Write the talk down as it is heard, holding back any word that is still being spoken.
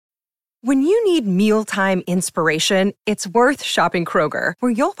When you need mealtime inspiration, it's worth shopping Kroger,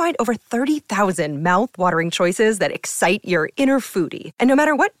 where you'll find over 30,000 mouth-watering choices that excite your inner foodie. And no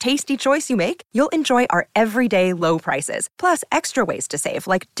matter what tasty choice you make, you'll enjoy our everyday low prices, plus extra ways to save,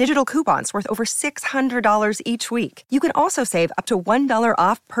 like digital coupons worth over $600 each week. You can also save up to $1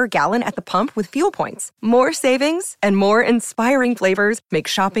 off per gallon at the pump with fuel points. More savings and more inspiring flavors make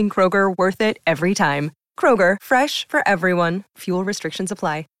shopping Kroger worth it every time. Kroger, fresh for everyone. Fuel restrictions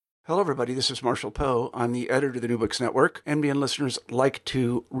apply. Hello, everybody. This is Marshall Poe. I'm the editor of the New Books Network. NBN listeners like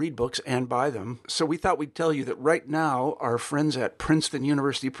to read books and buy them. So we thought we'd tell you that right now, our friends at Princeton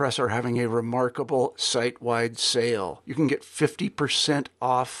University Press are having a remarkable site-wide sale. You can get 50%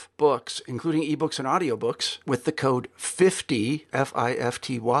 off books, including ebooks and audiobooks, with the code 50,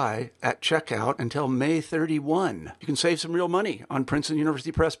 F-I-F-T-Y, at checkout until May 31. You can save some real money on Princeton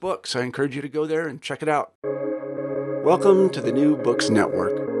University Press books. I encourage you to go there and check it out. Welcome to the New Books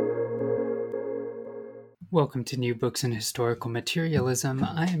Network. Welcome to New Books in Historical Materialism.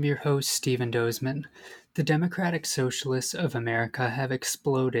 I am your host, Stephen Dozeman. The Democratic Socialists of America have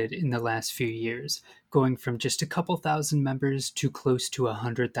exploded in the last few years, going from just a couple thousand members to close to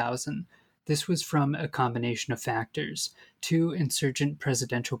 100,000. This was from a combination of factors: 2 insurgent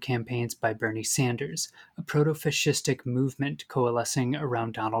presidential campaigns by Bernie Sanders, a proto-fascistic movement coalescing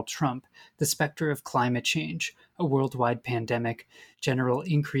around Donald Trump, the specter of climate change, a worldwide pandemic, general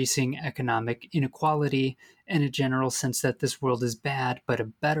increasing economic inequality, and a general sense that this world is bad, but a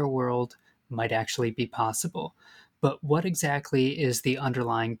better world might actually be possible. But what exactly is the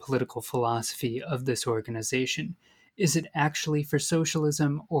underlying political philosophy of this organization? Is it actually for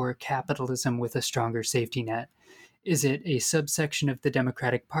socialism or capitalism with a stronger safety net? Is it a subsection of the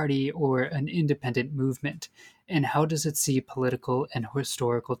Democratic Party or an independent movement? And how does it see political and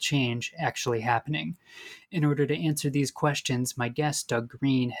historical change actually happening? In order to answer these questions, my guest, Doug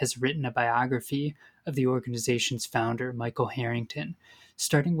Green, has written a biography of the organization's founder, Michael Harrington.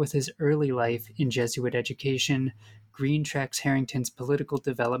 Starting with his early life in Jesuit education, Green tracks Harrington's political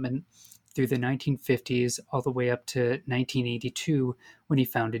development through the 1950s all the way up to 1982 when he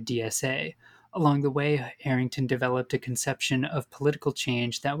founded DSA. Along the way, Harrington developed a conception of political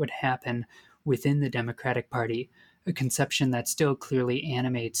change that would happen within the Democratic Party, a conception that still clearly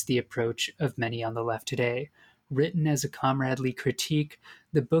animates the approach of many on the left today. Written as a comradely critique,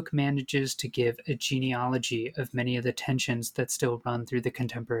 the book manages to give a genealogy of many of the tensions that still run through the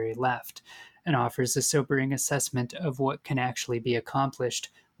contemporary left, and offers a sobering assessment of what can actually be accomplished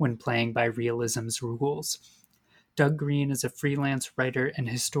when playing by realism's rules. Doug Green is a freelance writer and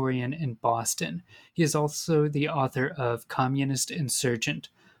historian in Boston. He is also the author of Communist Insurgent,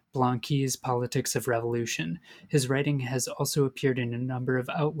 Blanqui's Politics of Revolution. His writing has also appeared in a number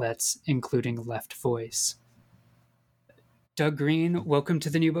of outlets, including Left Voice. Doug Green, welcome to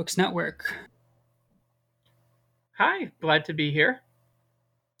the New Books Network. Hi, glad to be here.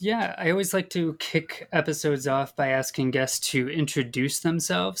 Yeah, I always like to kick episodes off by asking guests to introduce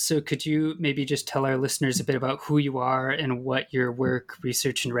themselves. So could you maybe just tell our listeners a bit about who you are and what your work,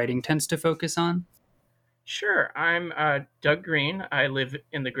 research, and writing tends to focus on? Sure. I'm Doug Green. I live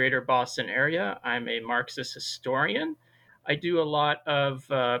in the greater Boston area. I'm a Marxist historian. I do a lot of,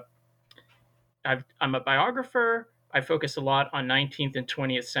 I'm a biographer. I focus a lot on 19th and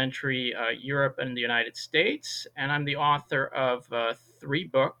 20th century Europe and the United States. And I'm the author of 3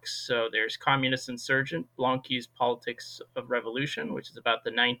 books. So there's Communist Insurgent, Blanqui's Politics of Revolution, which is about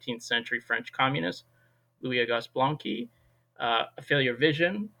the 19th century French communist, Louis-Auguste Blanqui, A Failure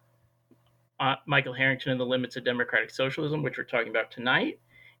Vision, Michael Harrington and the Limits of Democratic Socialism, which we're talking about tonight,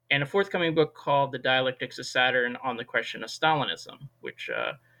 and a forthcoming book called The Dialectics of Saturn on the Question of Stalinism, which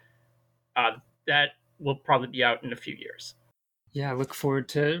that will probably be out in a few years. Yeah, I look forward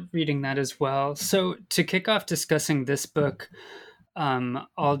to reading that as well. So to kick off discussing this book,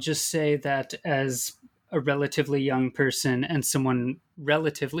 I'll just say that as a relatively young person and someone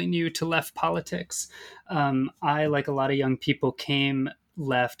relatively new to left politics, I, like a lot of young people, came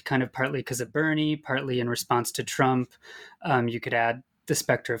left kind of partly because of Bernie, partly in response to Trump. You could add the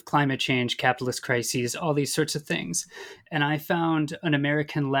specter of climate change, capitalist crises, all these sorts of things. And I found an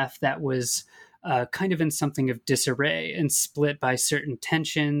American left that was kind of in something of disarray and split by certain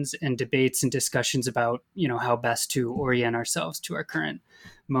tensions and debates and discussions about, how best to orient ourselves to our current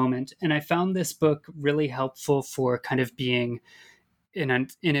moment. And I found this book really helpful for kind of being, in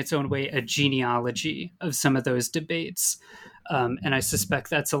its own way, a genealogy of some of those debates. And I suspect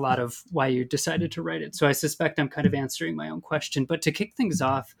that's a lot of why you decided to write it. So I suspect I'm kind of answering my own question. But to kick things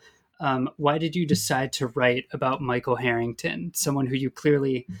off, why did you decide to write about Michael Harrington, someone who you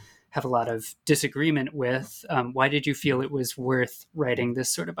clearly have a lot of disagreement with. Why did you feel it was worth writing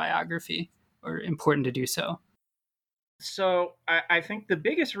this sort of biography, or important to do so? So I think the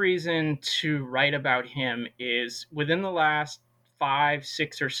biggest reason to write about him is within the last 5,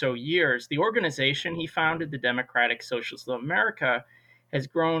 6 or so years, the organization he founded, the Democratic Socialists of America, has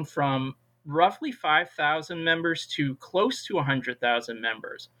grown from roughly 5,000 members to close to 100,000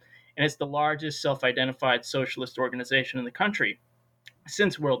 members. And it's the largest self identified socialist organization in the country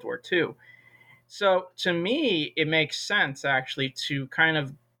since World War II. So to me, it makes sense actually to kind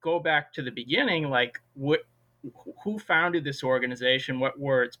of go back to the beginning, like who founded this organization, what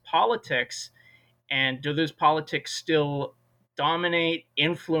were its politics, and do those politics still dominate,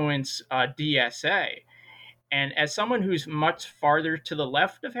 influence DSA? And as someone who's much farther to the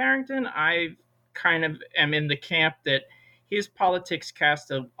left of Harrington, I kind of am in the camp that his politics cast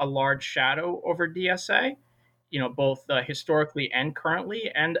a large shadow over DSA, both historically and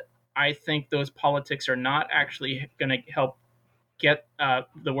currently. And I think those politics are not actually going to help get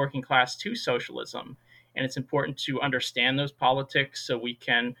the working class to socialism. And it's important to understand those politics so we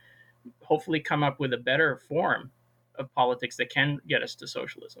can hopefully come up with a better form of politics that can get us to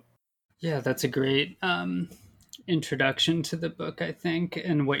socialism. Yeah, that's a great introduction to the book, I think,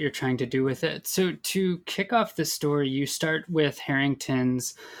 and what you're trying to do with it. So to kick off the story, you start with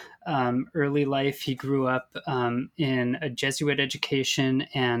Harrington's early life. He grew up in a Jesuit education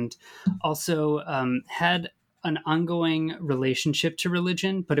and also had an ongoing relationship to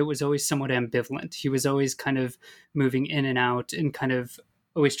religion, but it was always somewhat ambivalent. He was always kind of moving in and out and kind of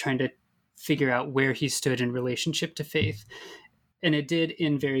always trying to figure out where he stood in relationship to faith. And it did,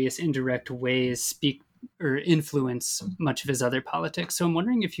 in various indirect ways, speak or influence much of his other politics. So I'm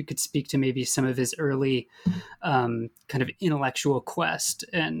wondering if you could speak to maybe some of his early kind of intellectual quest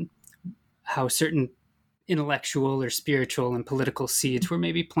and how certain intellectual or spiritual and political seeds were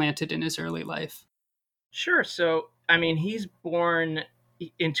maybe planted in his early life. Sure. So, I mean, he's born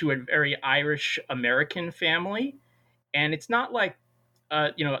into a very Irish American family, and it's not like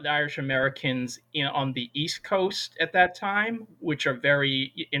the Irish Americans on the East Coast at that time, which are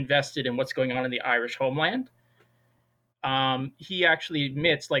very invested in what's going on in the Irish homeland. He actually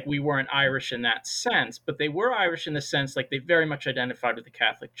admits, like, we weren't Irish in that sense, but they were Irish in the sense, like, they very much identified with the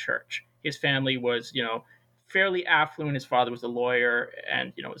Catholic Church. His family was, fairly affluent. His father was a lawyer,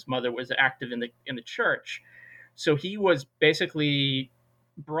 and his mother was active in the church. So he was basically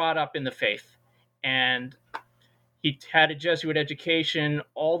brought up in the faith, and he had a Jesuit education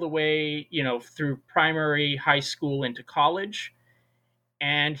all the way, through primary, high school, into college.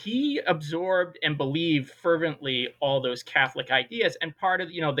 And he absorbed and believed fervently all those Catholic ideas. And part of,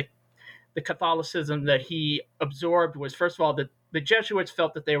 the Catholicism that he absorbed was, first of all, that the Jesuits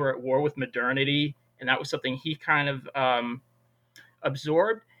felt that they were at war with modernity. And that was something he kind of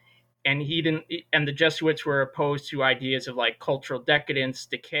absorbed. And the Jesuits were opposed to ideas of like cultural decadence,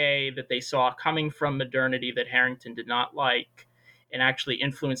 decay that they saw coming from modernity that Harrington did not like, and actually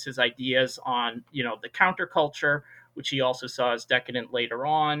influenced his ideas on, the counterculture, which he also saw as decadent later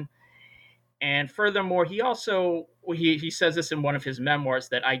on. And furthermore, he also, he says this in one of his memoirs,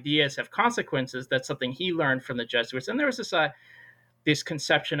 that ideas have consequences. That's something he learned from the Jesuits. And there was this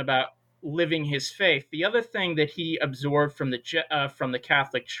conception about living his faith. The other thing that he absorbed from the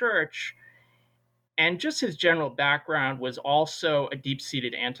Catholic Church, and just his general background, was also a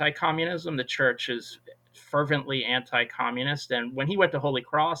deep-seated anti-communism. The church is fervently anti-communist, and when he went to Holy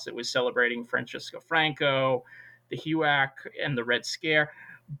Cross, it was celebrating Francisco Franco, the HUAC, and the Red Scare.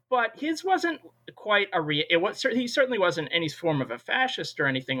 But his wasn't quite he certainly wasn't any form of a fascist or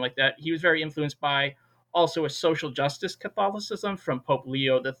anything like that. He was very influenced by also a social justice Catholicism from Pope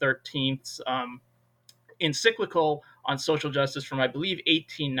Leo XIII's encyclical on social justice from, I believe,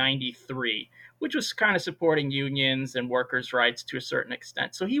 1893, which was kind of supporting unions and workers' rights to a certain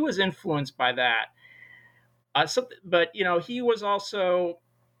extent. So he was influenced by that. But he was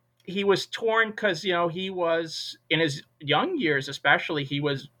torn because, he was, in his young years especially, he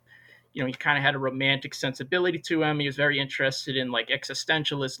was, he kind of had a romantic sensibility to him. He was very interested in like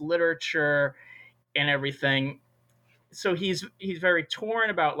existentialist literature and everything. So he's very torn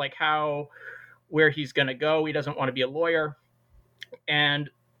about like where he's going to go. He doesn't want to be a lawyer. And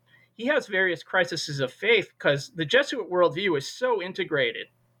he has various crises of faith because the Jesuit worldview is so integrated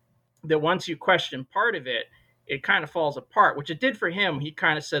that once you question part of it, it kind of falls apart, which it did for him. He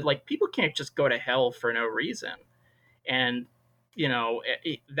kind of said, like, people can't just go to hell for no reason. And,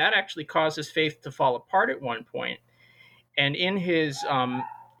 that actually caused his faith to fall apart at one point. And in his,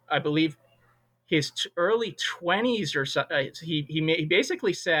 I believe, his early 20s or so, he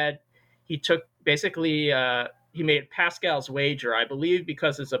basically said he took basically he made Pascal's wager, I believe,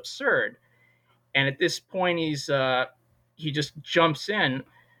 because it's absurd. And at this point, he just jumps in,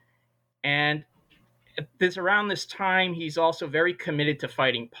 and around this time, he's also very committed to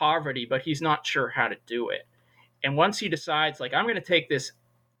fighting poverty, but he's not sure how to do it. And once he decides, like, I'm going to take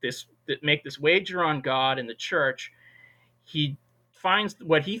make this wager on God and the church, he finds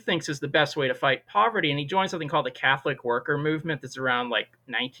what he thinks is the best way to fight poverty, and he joins something called the Catholic Worker Movement that's around like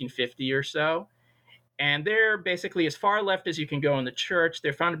 1950 or so. And they're basically as far left as you can go in the church.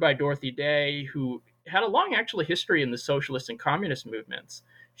 They're founded by Dorothy Day, who had a long, actually, history in the socialist and communist movements.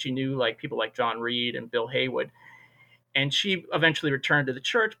 She knew like people like John Reed and Bill Haywood. And she eventually returned to the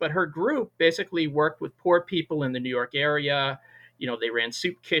church, but her group basically worked with poor people in the New York area. You know, they ran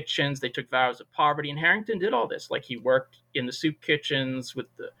soup kitchens, they took vows of poverty, and Harrington did all this. Like, he worked in the soup kitchens with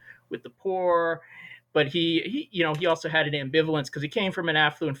the poor, but he also had an ambivalence because he came from an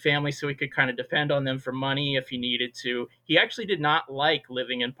affluent family, so he could kind of depend on them for money if he needed to. He actually did not like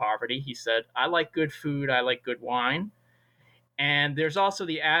living in poverty. He said, I like good food, I like good wine. And there's also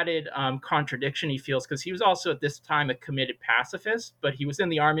the added contradiction he feels, because he was also at this time a committed pacifist, but he was in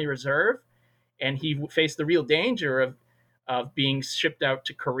the Army Reserve, and he faced the real danger of being shipped out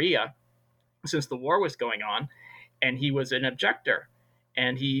to Korea since the war was going on, and he was an objector.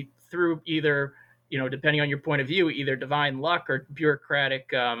 And he, through either, depending on your point of view, either divine luck or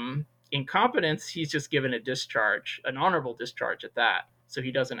bureaucratic incompetence, he's just given a discharge, an honorable discharge at that. So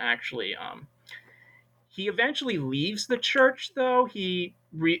he doesn't actually... He eventually leaves the church, though. He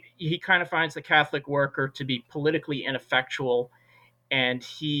kind of finds the Catholic Worker to be politically ineffectual, and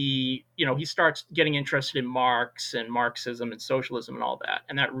he starts getting interested in Marx and Marxism and socialism and all that,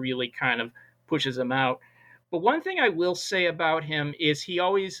 and that really kind of pushes him out. But one thing I will say about him is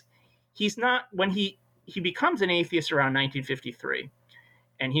he's not, when he becomes an atheist around 1953.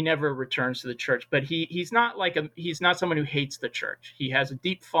 And he never returns to the church. But he's not someone who hates the church. He has a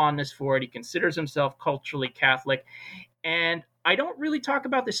deep fondness for it. He considers himself culturally Catholic. And I don't really talk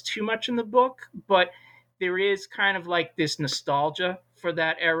about this too much in the book, but there is kind of like this nostalgia for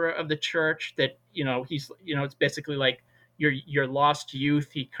that era of the church that, it's basically like your lost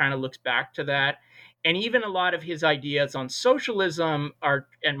youth. He kind of looks back to that. And even a lot of his ideas on socialism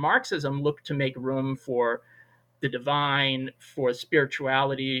and Marxism look to make room for the divine, for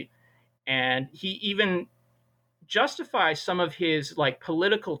spirituality. And he even justifies some of his like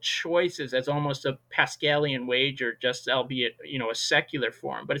political choices as almost a Pascalian wager, just albeit, a secular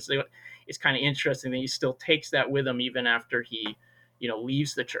form. But it's kind of interesting that he still takes that with him even after he,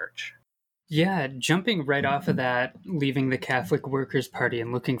 leaves the church. Yeah, jumping right off of that, leaving the Catholic Workers' Party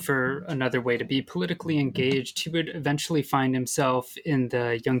and looking for another way to be politically engaged, he would eventually find himself in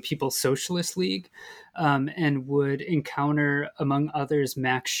the Young People's Socialist League, and would encounter, among others,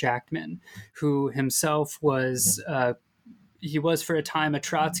 Max Shachtman, who himself was for a time a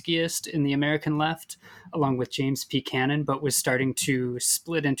Trotskyist in the American left, along with James P. Cannon, but was starting to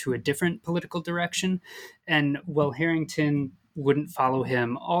split into a different political direction. And while Harrington wouldn't follow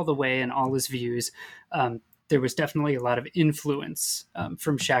him all the way and all his views, there was definitely a lot of influence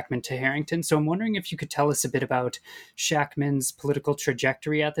from Shachtman to Harrington. So I'm wondering if you could tell us a bit about Shachtman's political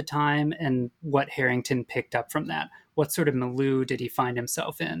trajectory at the time and what Harrington picked up from that. What sort of milieu did he find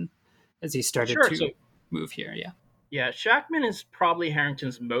himself in as he started to move here? Yeah, Shachtman is probably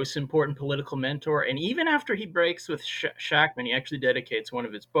Harrington's most important political mentor. And even after he breaks with Shachtman, he actually dedicates one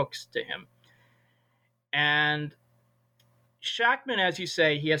of his books to him. And Shachtman, as you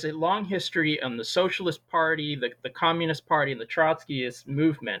say, he has a long history on the Socialist Party, the Communist Party, and the Trotskyist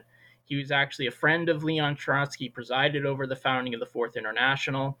movement. He was actually a friend of Leon Trotsky, presided over the founding of the Fourth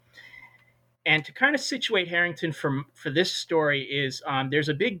International. And to kind of situate Harrington for this story is there's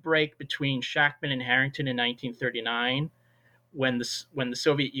a big break between Shachtman and Harrington in 1939 when the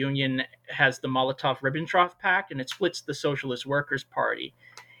Soviet Union has the Molotov-Ribbentrop Pact, and it splits the Socialist Workers' Party.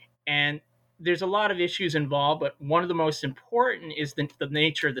 And there's a lot of issues involved, but one of the most important is the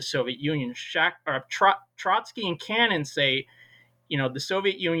nature of the Soviet Union. Trotsky and Cannon say, the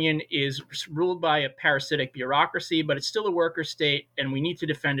Soviet Union is ruled by a parasitic bureaucracy, but it's still a worker state, and we need to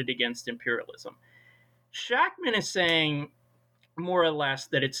defend it against imperialism. Shachtman is saying, more or less,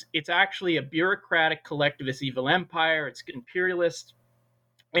 that it's actually a bureaucratic collectivist evil empire. It's imperialist,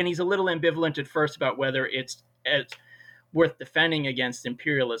 and he's a little ambivalent at first about whether it's worth defending against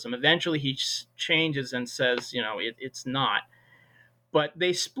imperialism. Eventually he changes and says, it's not. But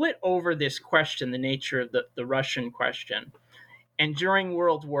they split over this question, the nature of the Russian question. And during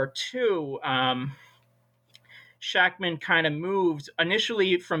World War II, Shachtman kind of moved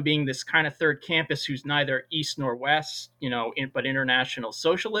initially from being this kind of third campus who's neither East nor West, but international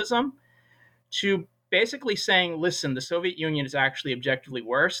socialism, to basically saying, listen, the Soviet Union is actually objectively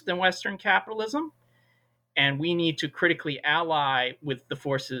worse than Western capitalism, and we need to critically ally with the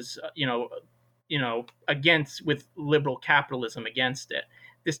forces, against with liberal capitalism against it.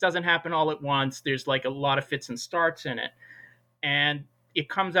 This doesn't happen all at once. There's like a lot of fits and starts in it, and it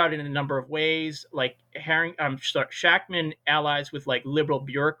comes out in a number of ways. Like Shachtman allies with like liberal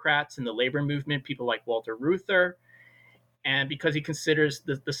bureaucrats in the labor movement, people like Walter Reuther, and because he considers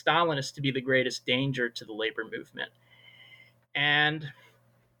the Stalinists to be the greatest danger to the labor movement. And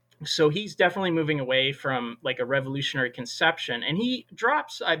so he's definitely moving away from like a revolutionary conception. And he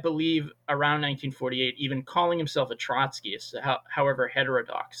drops, I believe, around 1948, even calling himself a Trotskyist, however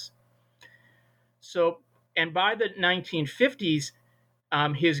heterodox. So, and by the 1950s,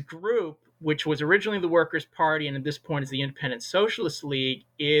 his group, which was originally the Workers' Party and at this point is the Independent Socialist League,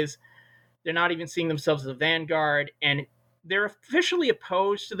 they're not even seeing themselves as a vanguard. And they're officially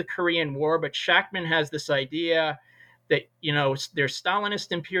opposed to the Korean War, but Shachtman has this idea that, there's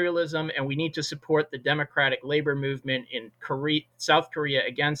Stalinist imperialism and we need to support the democratic labor movement in South Korea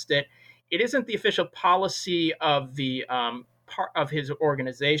against it. It isn't the official policy of the part of his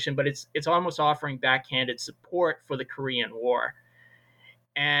organization, but it's almost offering backhanded support for the Korean War.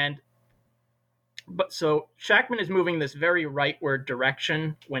 So Shachtman is moving this very rightward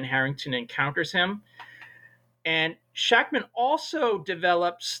direction when Harrington encounters him. And Shachtman also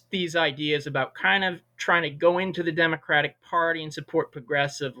develops these ideas about kind of trying to go into the Democratic Party and support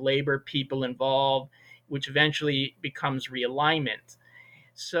progressive labor people involved, which eventually becomes realignment.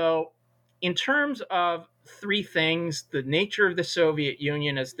 So in terms of three things, the nature of the Soviet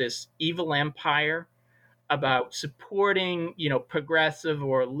Union as this evil empire, about supporting, progressive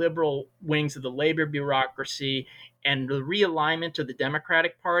or liberal wings of the labor bureaucracy, and the realignment of the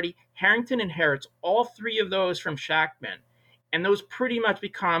Democratic Party, Harrington inherits all three of those from Shachtman, and those pretty much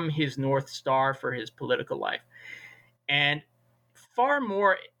become his North Star for his political life. And far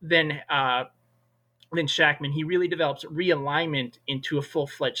more than Shachtman, he really develops realignment into a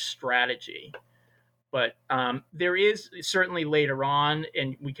full-fledged strategy. But there is certainly later on,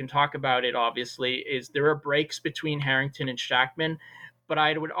 and we can talk about it obviously, there are breaks between Harrington and Shachtman, but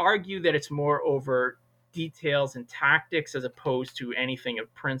I would argue that it's more over details and tactics as opposed to anything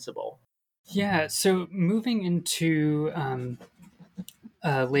of principle. Yeah, so moving into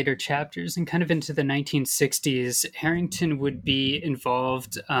later chapters and kind of into the 1960s, Harrington would be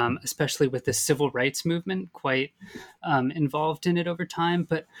involved, especially with the civil rights movement, quite involved in it over time.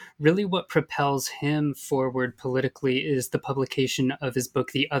 But really what propels him forward politically is the publication of his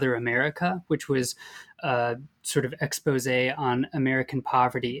book, The Other America, which was a sort of expose on American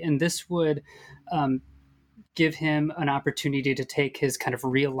poverty. And this would give him an opportunity to take his kind of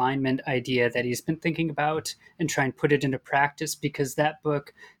realignment idea that he's been thinking about and try and put it into practice, because that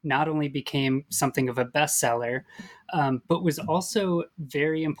book not only became something of a bestseller, but was also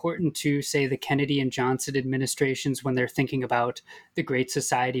very important to, say, the Kennedy and Johnson administrations when they're thinking about the Great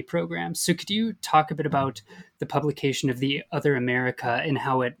Society program. So could you talk a bit about the publication of The Other America and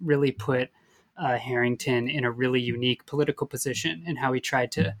how it really put Harrington in a really unique political position and how he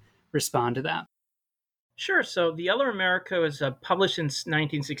tried to respond to that? Sure. So The Other America was published in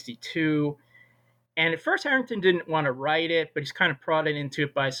 1962. And at first, Harrington didn't want to write it, but he's kind of prodded into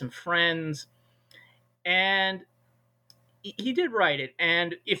it by some friends. And he did write it.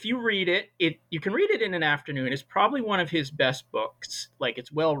 And if you read it, you can read it in an afternoon. It's probably one of his best books. Like,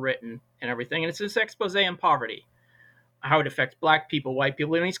 it's well written and everything. And it's this expose on poverty, how it affects Black people, white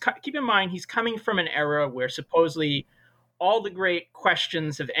people. And keep in mind, he's coming from an era where supposedly all the great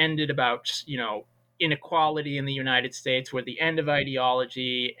questions have ended about, inequality in the United States. We're at the end of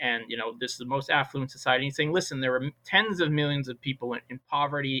ideology, and this is the most affluent society. He's saying, listen, there are tens of millions of people in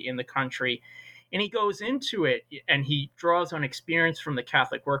poverty in the country, and he goes into it and he draws on experience from the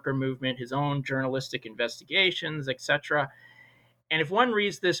Catholic worker movement, his own journalistic investigations, etc. And if one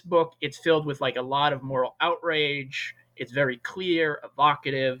reads this book, it's filled with like a lot of moral outrage. It's very clear,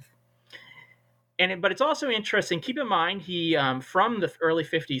 evocative. But it's also interesting. Keep in mind, he from the early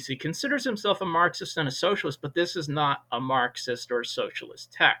 50s, he considers himself a Marxist and a socialist, but this is not a Marxist or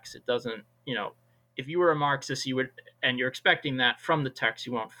socialist text. It doesn't, if you were a Marxist, and you're expecting that from the text,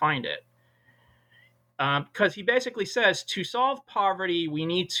 you won't find it. Because he basically says, to solve poverty, we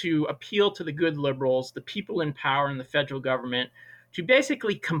need to appeal to the good liberals, the people in power in the federal government, to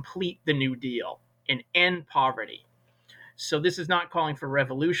basically complete the New Deal and end poverty. So this is not calling for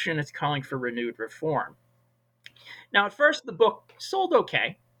revolution, it's calling for renewed reform. Now, at first, the book sold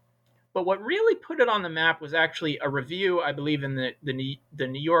okay, but what really put it on the map was actually a review, I believe, in the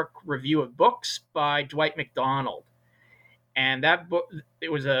New York Review of Books by Dwight MacDonald. And that book,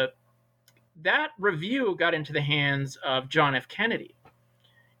 it was a that review got into the hands of John F. Kennedy,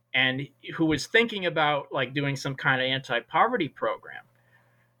 and who was thinking about like doing some kind of anti-poverty program.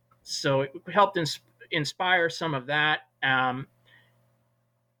 So it helped inspire some of that.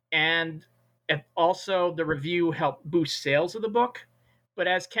 And also the review helped boost sales of the book. But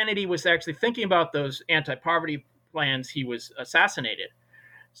as Kennedy was actually thinking about those anti-poverty plans, he was assassinated.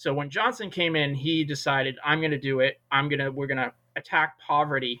 So when Johnson came in, he decided, I'm going to do it. We're going to attack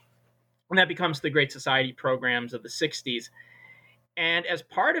poverty. And that becomes the Great Society programs of the 60s. And as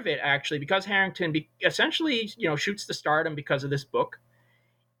part of it, actually, because Harrington essentially, shoots to stardom because of this book.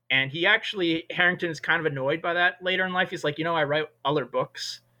 And Harrington is kind of annoyed by that later in life. He's like, I write other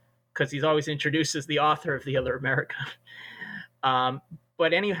books, because he's always introduced as the author of The Other America.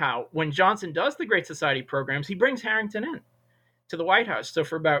 But anyhow, when Johnson does the Great Society programs, he brings Harrington in to the White House. So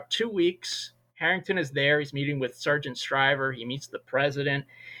for about 2 weeks, Harrington is there. He's meeting with Sergeant Shriver. He meets the president.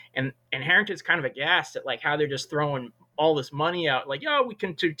 And Harrington's kind of aghast at like how they're just throwing all this money out. Like, we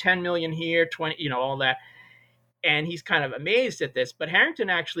can do 10 million here, 20, all that. And he's kind of amazed at this. But Harrington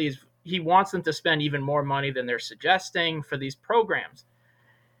actually he wants them to spend even more money than they're suggesting for these programs.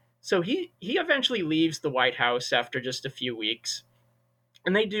 So he eventually leaves the White House after just a few weeks.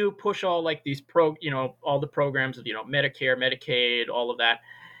 And they do push all like these all the programs of, Medicare, Medicaid, all of that.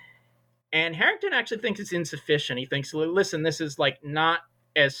 And Harrington actually thinks it's insufficient. He thinks, listen, this is like not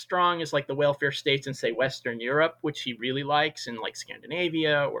as strong as like the welfare states in, say, Western Europe, which he really likes, in like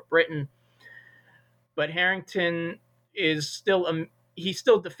Scandinavia or Britain. But Harrington is he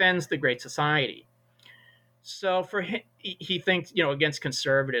still defends the Great Society. So for him, he thinks, against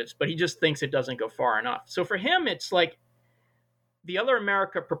conservatives, but he just thinks it doesn't go far enough. So for him, it's like The Other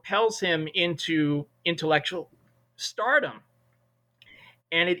America propels him into intellectual stardom.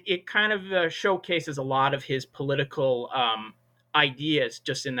 And it kind of showcases a lot of his political ideas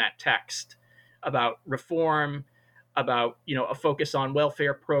just in that text about reform, about, a focus on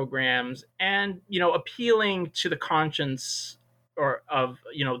welfare programs, and, appealing to the conscience of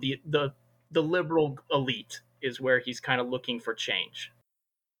the liberal elite is where he's kind of looking for change.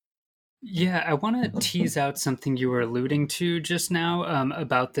 Yeah, I want to tease out something you were alluding to just now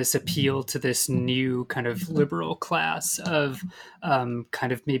about this appeal to this new kind of liberal class of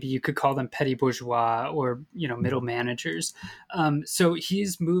kind of, maybe you could call them petty bourgeois or, middle managers. So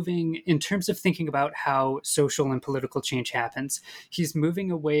he's moving, in terms of thinking about how social and political change happens, he's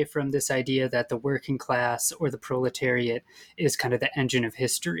moving away from this idea that the working class or the proletariat is kind of the engine of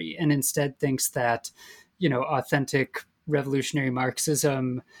history, and instead thinks that, authentic revolutionary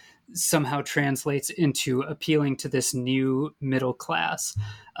Marxism somehow translates into appealing to this new middle class.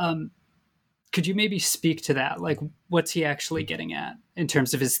 Could you maybe speak to that? Like, what's he actually getting at in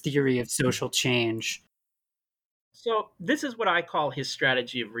terms of his theory of social change? So this is what I call his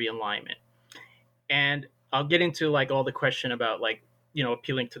strategy of realignment. And I'll get into like all the question about like,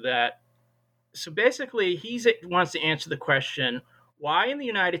 appealing to that. So basically he wants to answer the question, why in the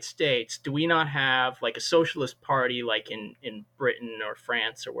United States do we not have like a socialist party like in Britain or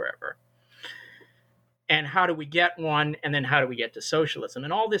France or wherever? And how do we get one? And then how do we get to socialism?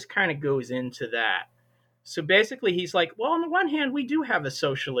 And all this kind of goes into that. So basically he's like, well, on the one hand, we do have a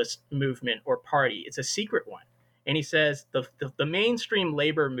socialist movement or party. It's a secret one. And he says the mainstream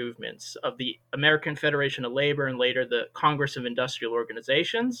labor movements of the American Federation of Labor and later the Congress of Industrial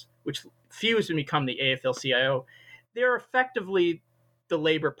Organizations, which fused and become the AFL-CIO, they're effectively the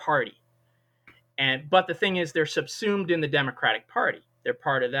Labor Party. But the thing is, they're subsumed in the Democratic Party. They're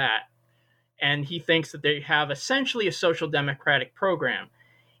part of that. And he thinks that they have essentially a social democratic program.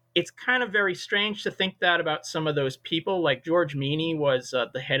 It's kind of very strange to think that about some of those people. Like George Meany was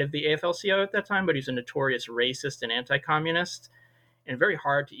the head of the AFL-CIO at that time, but he's a notorious racist and anti-communist. And very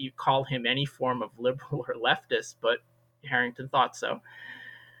hard to call him any form of liberal or leftist, but Harrington thought so.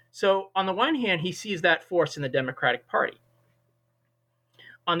 So on the one hand, he sees that force in the Democratic Party.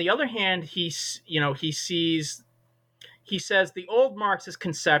 On the other hand, he says the old Marxist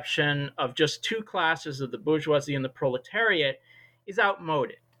conception of just two classes of the bourgeoisie and the proletariat is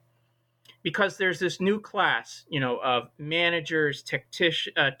outmoded, because there's this new class, of managers,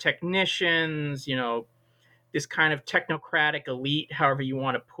 technicians, this kind of technocratic elite, however you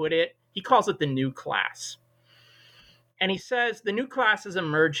want to put it. He calls it the new class. And he says the new class is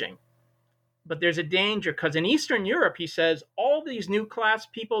emerging. But there's a danger, because in Eastern Europe, he says, all these new class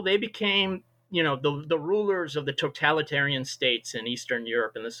people, they became, the rulers of the totalitarian states in Eastern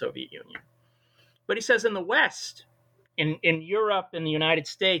Europe and the Soviet Union. But he says in the West, in Europe and the United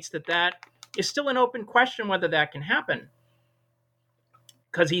States, that is still an open question whether that can happen.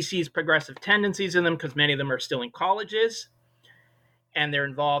 Because he sees progressive tendencies in them, because many of them are still in colleges. and they're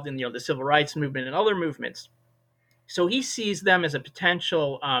involved in the civil rights movement and other movements. So he sees them as a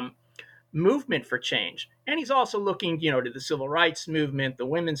potential movement for change. And he's also looking, to the civil rights movement, the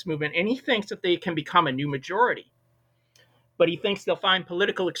women's movement, and he thinks that they can become a new majority. But he thinks they'll find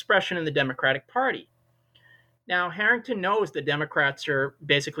political expression in the Democratic Party. Now, Harrington knows the Democrats are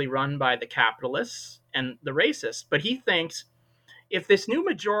basically run by the capitalists and the racists, but he thinks if this new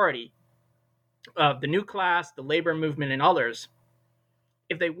majority of the new class, the labor movement, and others,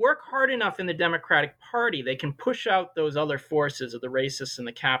 if they work hard enough in the Democratic Party, they can push out those other forces of the racists and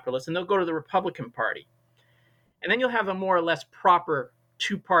the capitalists, and they'll go to the Republican Party. And then you'll have a more or less proper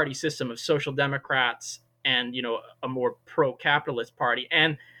two-party system of social democrats and, a more pro-capitalist party.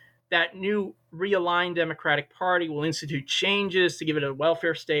 And that new realigned Democratic Party will institute changes to give it a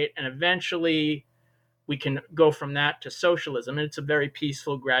welfare state, and eventually we can go from that to socialism. And it's a very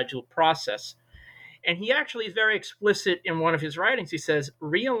peaceful, gradual process. And he actually is very explicit in one of his writings. He says,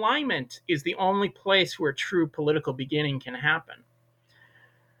 realignment is the only place where true political beginning can happen.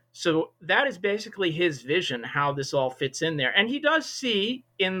 So that is basically his vision, how this all fits in there. And he does see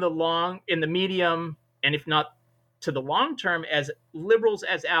in the medium, and if not to the long term, as liberals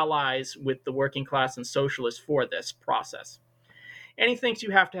as allies with the working class and socialists for this process. And he thinks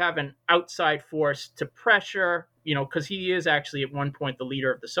you have to have an outside force to pressure, because he is actually at one point the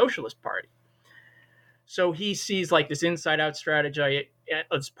leader of the Socialist Party. So he sees like this inside-out strategy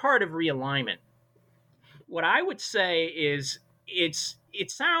as part of realignment. What I would say is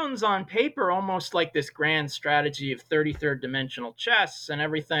it sounds on paper almost like this grand strategy of 33rd dimensional chess and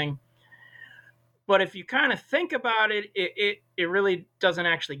everything. But if you kind of think about it, it really doesn't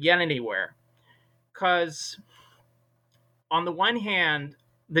actually get anywhere. Because on the one hand,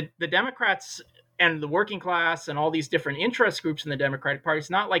 the Democrats and the working class and all these different interest groups in the Democratic Party, it's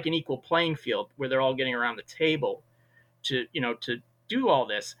not like an equal playing field where they're all getting around the table to do all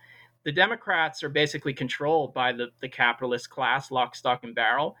this. The Democrats are basically controlled by the capitalist class, lock, stock, and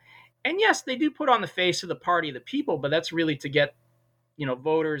barrel. And yes, they do put on the face of the party of the people, but that's really to get,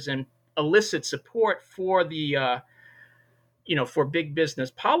 voters and elicit support for the, for big business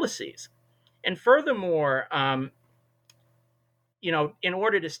policies. And furthermore, in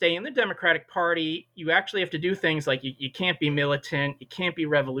order to stay in the Democratic Party, you actually have to do things like you can't be militant, you can't be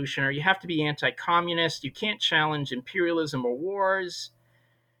revolutionary, you have to be anti-communist, you can't challenge imperialism or wars,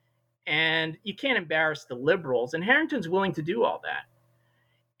 and you can't embarrass the liberals. And Harrington's willing to do all that.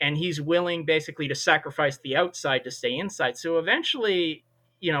 And he's willing basically to sacrifice the outside to stay inside. So eventually,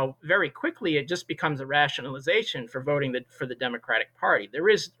 very quickly, it just becomes a rationalization for voting for the Democratic Party.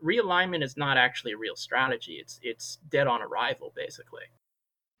 Realignment is not actually a real strategy. It's dead on arrival, basically.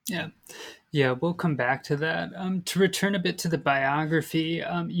 Yeah, we'll come back to that. To return a bit to the biography,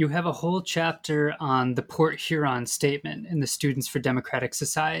 you have a whole chapter on the Port Huron Statement in the Students for Democratic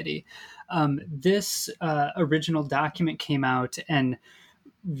Society. This original document came out and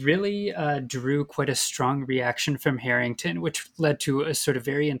really drew quite a strong reaction from Harrington, which led to a sort of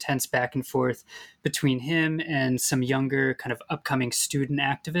very intense back and forth between him and some younger kind of upcoming student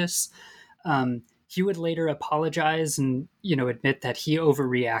activists. He would later apologize and, admit that he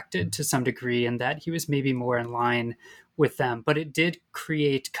overreacted to some degree and that he was maybe more in line with them. But it did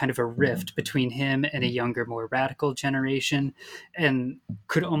create kind of a rift between him and a younger, more radical generation, and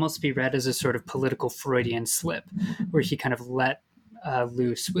could almost be read as a sort of political Freudian slip, where he kind of let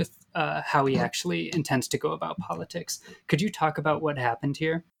loose with how he actually intends to go about politics. Could you talk about what happened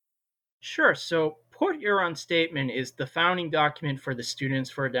here? Sure. So Port Huron Statement is the founding document for the Students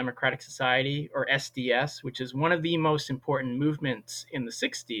for a Democratic Society, or SDS, which is one of the most important movements in the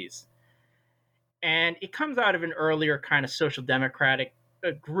 60s. And it comes out of an earlier kind of social democratic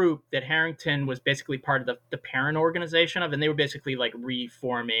group that Harrington was basically part of the parent organization of, and they were basically like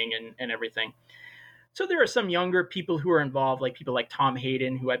reforming and everything. So there are some younger people who are involved, like people like Tom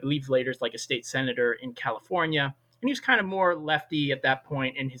Hayden, who I believe later is like a state senator in California. And he was kind of more lefty at that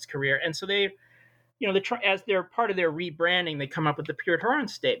point in his career. And so they, as they're part of their rebranding, they come up with the Port Huron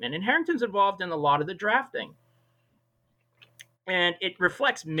Statement. And Harrington's involved in a lot of the drafting. And it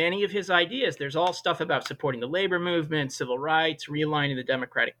reflects many of his ideas. There's all stuff about supporting the labor movement, civil rights, realigning the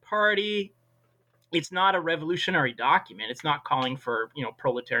Democratic Party. It's not a revolutionary document. It's not calling for,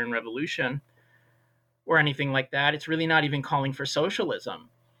 proletarian revolution or anything like that. It's really not even calling for socialism.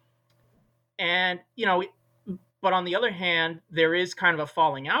 And, but on the other hand, there is kind of a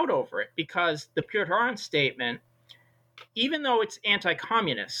falling out over it, because the Port Huron Statement, even though it's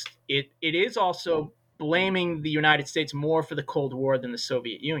anti-communist, it is also blaming the United States more for the Cold War than the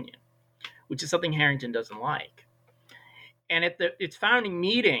Soviet Union, which is something Harrington doesn't like. And at its founding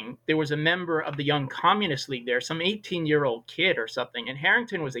meeting, there was a member of the Young Communist League there, some 18-year-old kid or something. And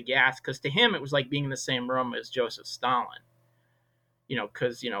Harrington was aghast because to him, it was like being in the same room as Joseph Stalin,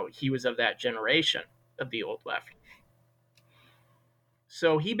 because, he was of that generation of the old left.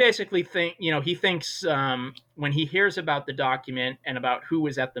 So he basically thinks when he hears about the document and about who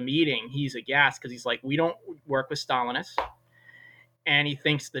was at the meeting, he's aghast because he's like, we don't work with Stalinists. And he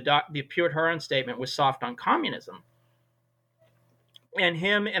thinks the Pure statement was soft on communism. And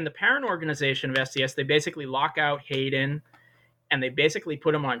him and the parent organization of SDS, they basically lock out Hayden and they basically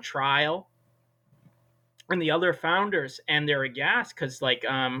put him on trial. And the other founders, and they're aghast because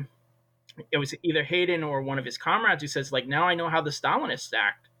it was either Hayden or one of his comrades who says, now I know how the Stalinists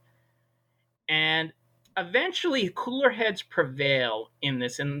act. And eventually cooler heads prevail in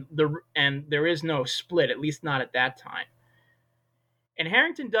this, and there is no split, at least not at that time. And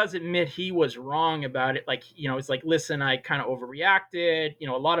Harrington does admit he was wrong about it. It's like, listen, I kind of overreacted.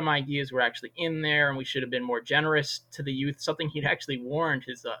 A lot of my ideas were actually in there, and we should have been more generous to the youth, something he'd actually warned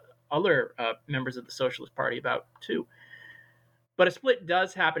his other members of the Socialist Party about, too. But a split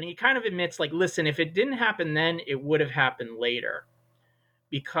does happen. He kind of admits, listen, if it didn't happen then, it would have happened later.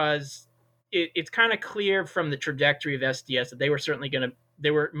 Because it's kind of clear from the trajectory of SDS that they were certainly they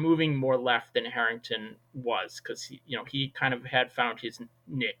were moving more left than Harrington was, because he kind of had found his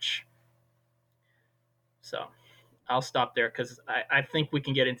niche. So I'll stop there because I think we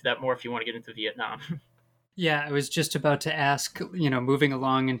can get into that more if you want to get into Vietnam. Yeah, I was just about to ask, moving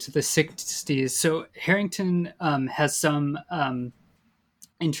along into the 60s. So Harrington has some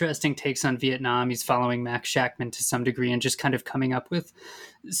interesting takes on Vietnam. He's following Max Shachtman to some degree and just kind of coming up with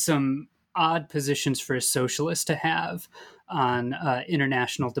some odd positions for a socialist to have on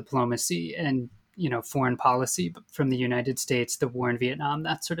international diplomacy and, foreign policy from the United States, the war in Vietnam,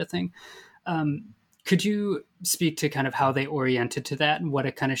 that sort of thing. Could you speak to kind of how they oriented to that and what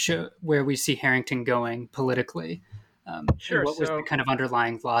it kind of where we see Harrington going politically? Sure. What was the kind of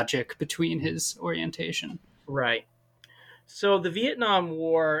underlying logic between his orientation? Right. So the Vietnam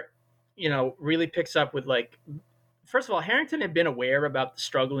War, really picks up with first of all, Harrington had been aware about the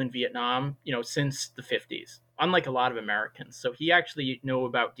struggle in Vietnam, since the 50s, unlike a lot of Americans. So he actually knew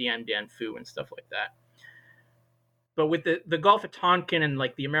about Dien Bien Phu and stuff like that. But with the Gulf of Tonkin and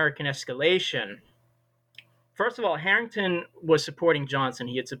the American escalation, first of all, Harrington was supporting Johnson.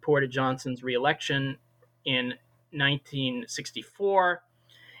 He had supported Johnson's reelection in 1964,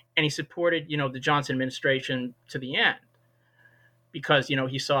 and he supported, the Johnson administration to the end because,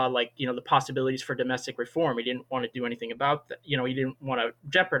 he saw the possibilities for domestic reform. He didn't want to do anything about that. He didn't want to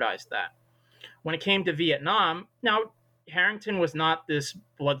jeopardize that. When it came to Vietnam, now Harrington was not this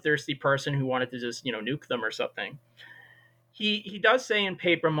bloodthirsty person who wanted to just, nuke them or something. He does say in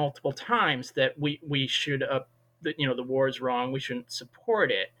paper multiple times that we should, the war is wrong. We shouldn't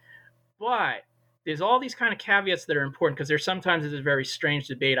support it. But there's all these kind of caveats that are important because there's sometimes a very strange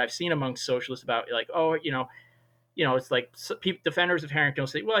debate I've seen amongst socialists about it's defenders of Harrington will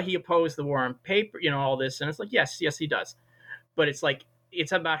say, well, he opposed the war on paper, all this. And it's yes, he does. But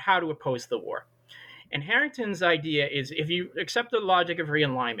it's about how to oppose the war. And Harrington's idea is if you accept the logic of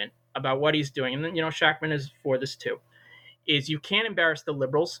realignment about what he's doing, and then, Shachtman is for this too, is you can't embarrass the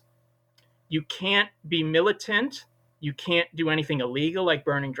liberals. You can't be militant. You can't do anything illegal like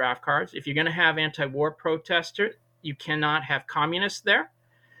burning draft cards. If you're going to have anti-war protesters, you cannot have communists there.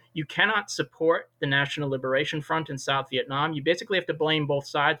 You cannot support the National Liberation Front in South Vietnam. You basically have to blame both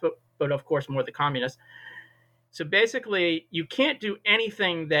sides, but of course more the communists. So basically, you can't do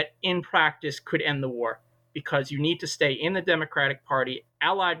anything that in practice could end the war because you need to stay in the Democratic Party,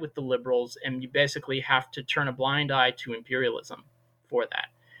 allied with the liberals, and you basically have to turn a blind eye to imperialism for that.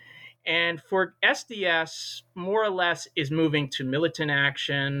 And for SDS, more or less, is moving to militant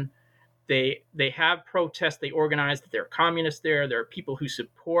action. They have protests. They organize that there are communists there. There are people who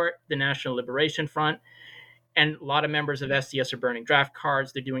support the National Liberation Front. And a lot of members of SDS are burning draft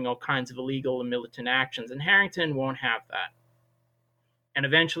cards. They're doing all kinds of illegal and militant actions. And Harrington won't have that. And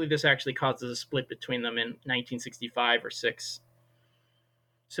eventually this actually causes a split between them in 1965 or 6.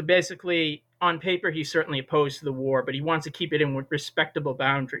 So basically, on paper, he's certainly opposed to the war, but he wants to keep it in respectable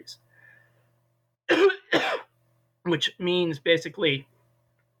boundaries. Which means basically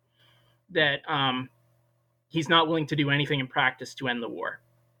that he's not willing to do anything in practice to end the war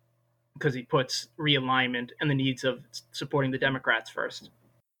because he puts realignment and the needs of supporting the Democrats first.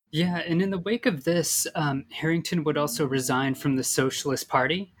 Yeah, and in the wake of this, Harrington would also resign from the Socialist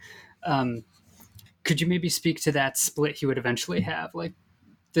Party. Could you maybe speak to that split he would eventually have?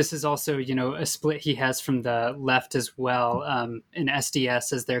 this is also, a split he has from the left as well, in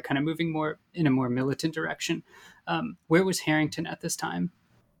SDS, as they're kind of moving more in a more militant direction. Where was Harrington at this time?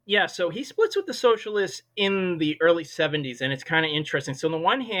 Yeah, so he splits with the socialists in the early 70s, and it's kind of interesting. So on the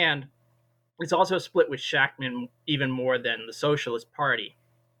one hand, it's also split with Shachtman even more than the Socialist Party.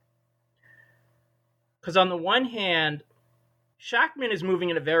 Because on the one hand, Shachtman is moving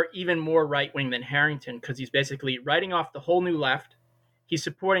in a even more right-wing than Harrington, because he's basically writing off the whole new left. He's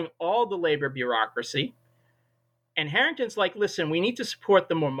supporting all the labor bureaucracy. And Harrington's like, listen, we need to support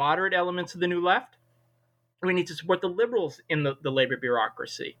the more moderate elements of the new left. We need to support the liberals in the labor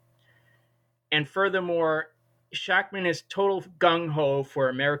bureaucracy. And furthermore, Shachtman is total gung-ho for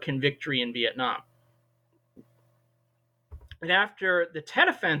American victory in Vietnam. And after the Tet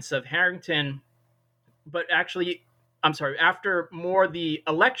Offensive, Harrington, after more the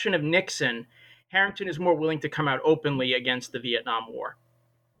election of Nixon, Harrington is more willing to come out openly against the Vietnam War.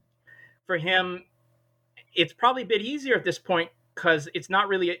 For him, it's probably a bit easier at this point because it's not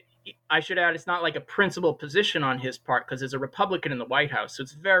really, I should add, it's not like a principled position on his part because there's a Republican in the White House. So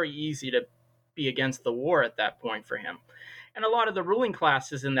it's very easy to be against the war at that point for him. And a lot of the ruling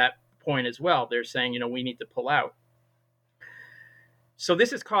class is in that point as well. They're saying, we need to pull out. So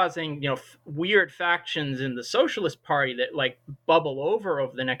this is causing, weird factions in the Socialist Party that like bubble over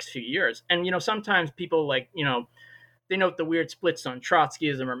the next few years. And, sometimes people they note the weird splits on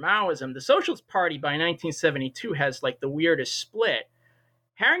Trotskyism or Maoism. The Socialist Party by 1972 has like the weirdest split.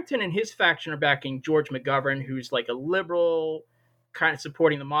 Harrington and his faction are backing George McGovern, who's like a liberal, kind of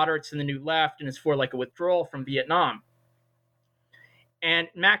supporting the moderates in the new left, and is for like a withdrawal from Vietnam. And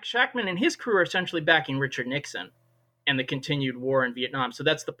Max Shachtman and his crew are essentially backing Richard Nixon and the continued war in Vietnam. So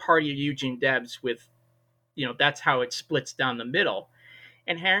that's the party of Eugene Debs with, that's how it splits down the middle.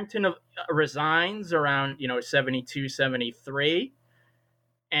 And Harrington resigns around, 72, 73.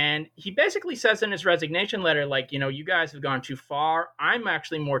 And he basically says in his resignation letter, like, you guys have gone too far. I'm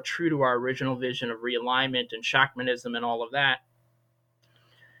actually more true to our original vision of realignment and Shachtmanism and all of that.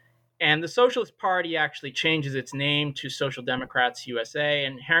 And the Socialist Party actually changes its name to Social Democrats USA,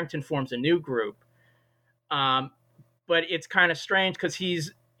 and Harrington forms a new group. But it's kind of strange because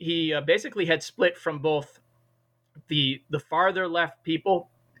he basically had split from both the farther left people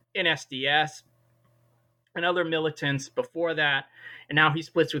in SDS and other militants before that, and now he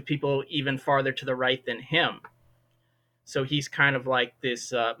splits with people even farther to the right than him. So he's kind of like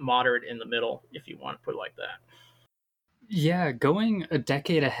this moderate in the middle, if you want to put it like that. Yeah, going a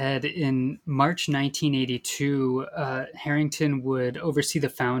decade ahead, in March 1982, Harrington would oversee the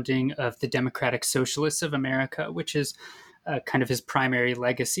founding of the Democratic Socialists of America, which is kind of his primary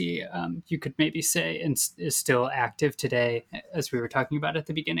legacy, you could maybe say, and is still active today, as we were talking about at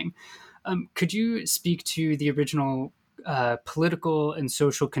the beginning. Could you speak to the original political and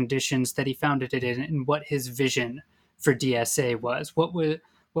social conditions that he founded it in, and what his vision for DSA was? What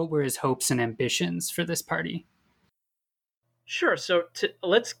were his hopes and ambitions for this party? Sure. So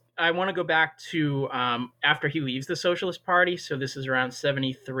I want to go back to after he leaves the Socialist Party. So this is around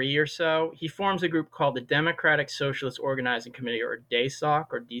 73 or so. He forms a group called the Democratic Socialist Organizing Committee, or DSOC,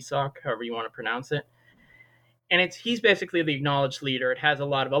 however you want to pronounce it. And he's basically the acknowledged leader. It has a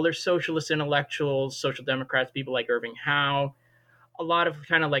lot of other socialist intellectuals, social democrats, people like Irving Howe, a lot of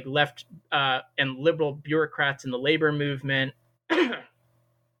kind of like left and liberal bureaucrats in the labor movement, a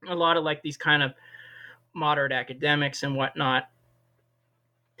lot of like these kind of moderate academics and whatnot.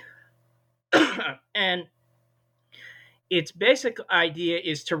 And its basic idea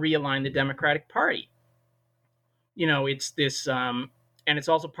is to realign the Democratic Party. It's this, and it's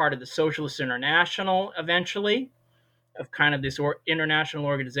also part of the Socialist International eventually, of kind of this international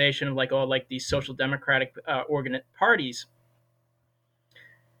organization of like these social democratic parties.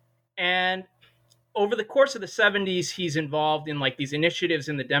 And over the course of the 70s, he's involved in like these initiatives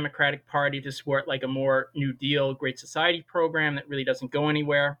in the Democratic Party to support like a more New Deal, Great Society program that really doesn't go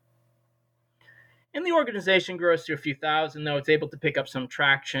anywhere. And the organization grows to a few thousand, though it's able to pick up some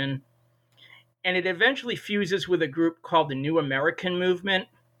traction. And it eventually fuses with a group called the New American Movement,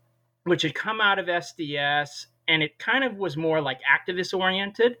 which had come out of SDS, and it kind of was more like activist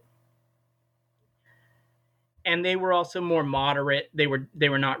oriented. And they were also more moderate. They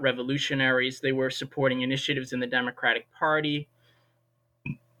were not revolutionaries. They were supporting initiatives in the Democratic Party.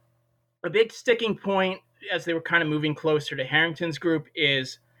 A big sticking point as they were kind of moving closer to Harrington's group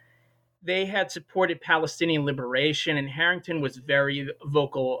is they had supported Palestinian liberation, and Harrington was very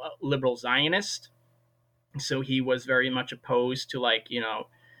vocal liberal Zionist. So he was very much opposed to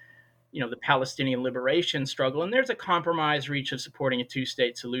the Palestinian liberation struggle. And there's a compromise reached of supporting a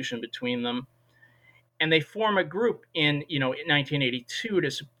two-state solution between them. And they form a group in 1982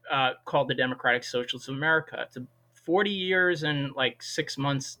 called the Democratic Socialists of America. It's 40 years and like 6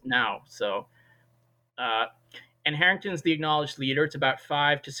 months now. So, and Harrington's the acknowledged leader. It's about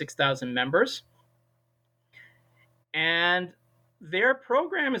 5,000 to 6,000 members, and their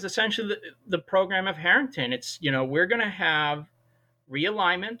program is essentially the program of Harrington. It's, we're going to have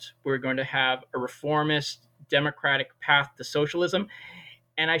realignment. We're going to have a reformist democratic path to socialism.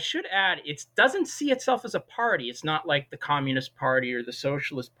 And I should add, it doesn't see itself as a party. It's not like the Communist Party or the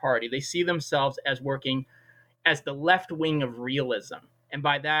Socialist Party. They see themselves as working as the left wing of realism. And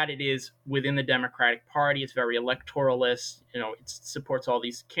by that, it is within the Democratic Party. It's very electoralist. It supports all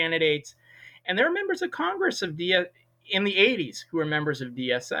these candidates. And there are members of Congress in the 80s who are members of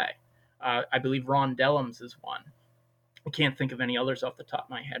DSA. I believe Ron Dellums is one. I can't think of any others off the top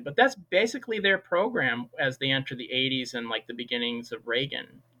of my head, but that's basically their program as they enter the 80s and like the beginnings of Reagan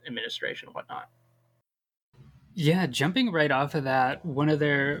administration and whatnot. Yeah, jumping right off of that, one of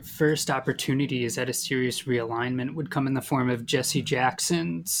their first opportunities at a serious realignment would come in the form of Jesse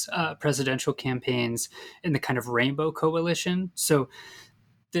Jackson's presidential campaigns in the kind of Rainbow Coalition. So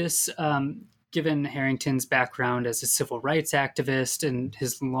this, given Harrington's background as a civil rights activist and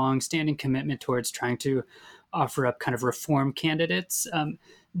his longstanding commitment towards trying to offer up kind of reform candidates,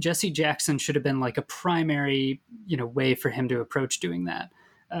 Jesse Jackson should have been like a primary, way for him to approach doing that.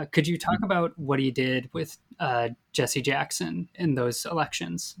 Could you talk about what he did with Jesse Jackson in those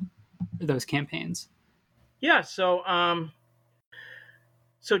elections, those campaigns? Yeah. So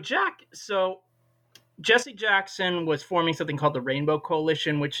Jesse Jackson was forming something called the Rainbow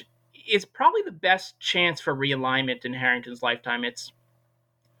Coalition, which is probably the best chance for realignment in Harrington's lifetime. It's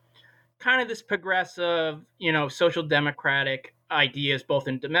kind of this progressive, social democratic ideas, both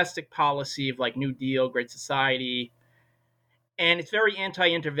in domestic policy of like New Deal, Great Society. And it's very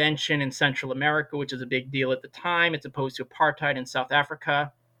anti-intervention in Central America, which is a big deal at the time. It's opposed to apartheid in South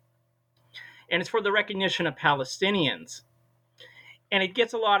Africa. And it's for the recognition of Palestinians. And it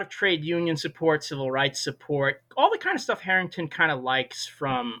gets a lot of trade union support, civil rights support, all the kind of stuff Harrington kind of likes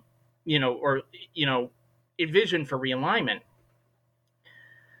from, a vision for realignment.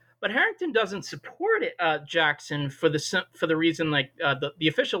 But Harrington doesn't support Jackson for the reason the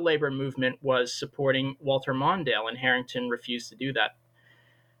official labor movement was supporting Walter Mondale, and Harrington refused to do that.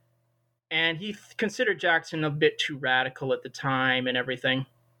 And he considered Jackson a bit too radical at the time and everything.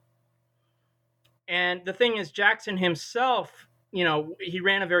 And the thing is, Jackson himself, he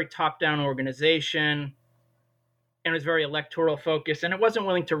ran a very top-down organization and was very electoral focused, and it wasn't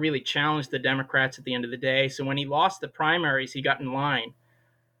willing to really challenge the Democrats at the end of the day. So when he lost the primaries, he got in line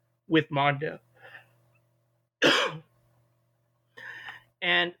with Mondale.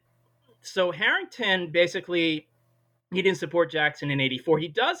 And so Harrington basically, he didn't support Jackson in 84. He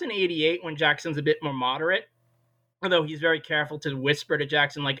does in 88 when Jackson's a bit more moderate, although he's very careful to whisper to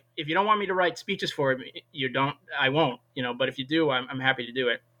Jackson, like, if you don't want me to write speeches for him, I won't, but if you do, I'm happy to do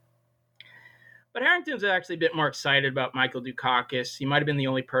it. But Harrington's actually a bit more excited about Michael Dukakis. He might have been the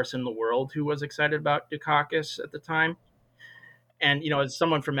only person in the world who was excited about Dukakis at the time. And, as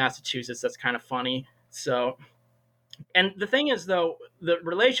someone from Massachusetts, that's kind of funny. So, and the thing is, though, the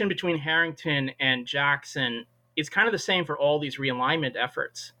relation between Harrington and Jackson is kind of the same for all these realignment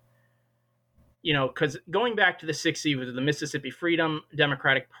efforts. Because going back to the 60s with the Mississippi Freedom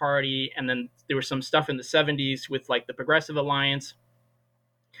Democratic Party, and then there was some stuff in the 70s with like the Progressive Alliance.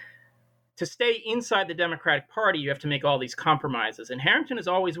 To stay inside the Democratic Party, you have to make all these compromises. And Harrington is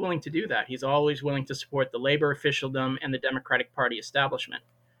always willing to do that. He's always willing to support the labor officialdom and the Democratic Party establishment.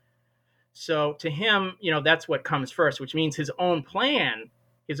 So to him, that's what comes first, which means his own plan,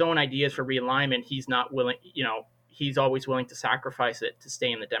 his own ideas for realignment, he's not willing, he's always willing to sacrifice it to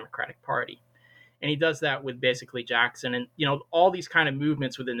stay in the Democratic Party. And he does that with basically Jackson. And, all these kind of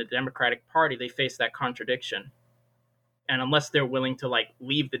movements within the Democratic Party, they face that contradiction. And unless they're willing to like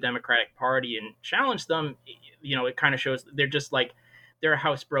leave the Democratic Party and challenge them, it kind of shows they're just like, they're a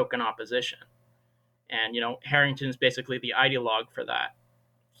housebroken opposition. And, Harrington's basically the ideologue for that.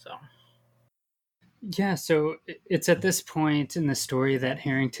 So. Yeah, so it's at this point in the story that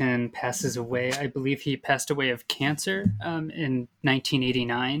Harrington passes away. I believe he passed away of cancer in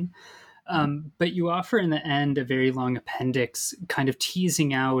 1989. But you offer in the end a very long appendix kind of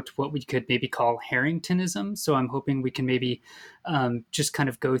teasing out what we could maybe call Harringtonism. So I'm hoping we can maybe just kind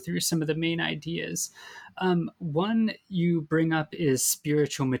of go through some of the main ideas. One you bring up is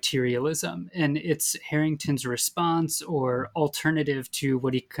spiritual materialism, and it's Harrington's response or alternative to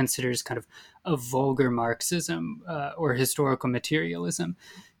what he considers kind of a vulgar Marxism or historical materialism.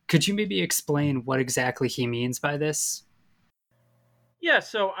 Could you maybe explain what exactly he means by this? Yeah,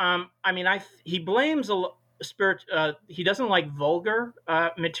 so he blames spirit. He doesn't like vulgar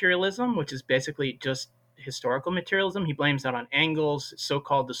materialism, which is basically just historical materialism. He blames that on Engels'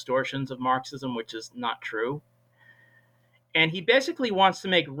 so-called distortions of Marxism, which is not true. And he basically wants to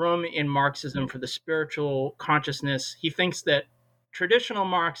make room in Marxism for the spiritual consciousness. He thinks that traditional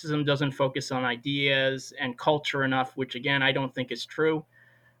Marxism doesn't focus on ideas and culture enough, which again I don't think is true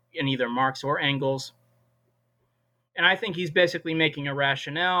in either Marx or Engels. And I think he's basically making a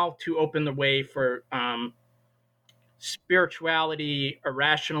rationale to open the way for spirituality,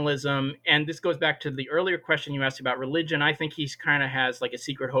 irrationalism. And this goes back to the earlier question you asked about religion. I think he's kind of has like a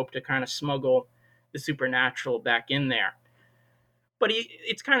secret hope to kind of smuggle the supernatural back in there. But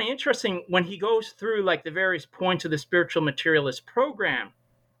it's kind of interesting when he goes through like the various points of the spiritual materialist program.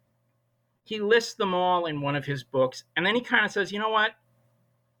 He lists them all in one of his books. And then he kind of says, you know what?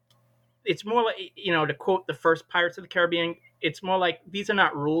 It's more like, to quote the first Pirates of the Caribbean, it's more like these are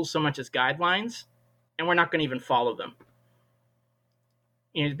not rules so much as guidelines, and we're not going to even follow them.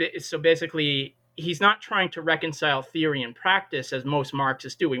 So basically, he's not trying to reconcile theory and practice as most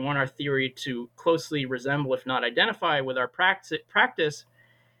Marxists do. We want our theory to closely resemble, if not identify, with our practice.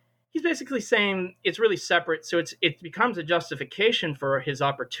 He's basically saying it's really separate, so it becomes a justification for his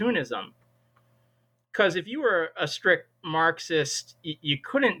opportunism. Because if you were a strict Marxist, you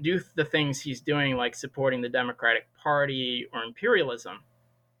couldn't do the things he's doing, like supporting the Democratic Party or imperialism.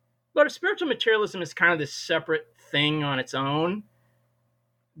 But if spiritual materialism is kind of this separate thing on its own,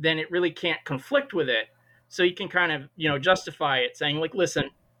 then it really can't conflict with it. So you can kind of, justify it, saying, like, listen,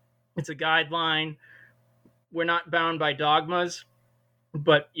 it's a guideline. We're not bound by dogmas.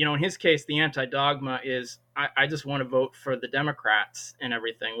 But, in his case, the anti-dogma is, I just want to vote for the Democrats and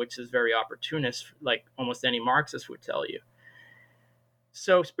everything, which is very opportunist, like almost any Marxist would tell you.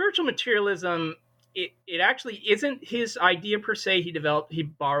 So spiritual materialism, it actually isn't his idea per se. He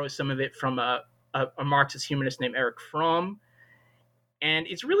borrows some of it from a Marxist humanist named Erich Fromm. And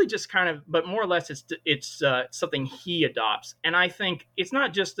it's really just kind of, but more or less it's something he adopts. And I think it's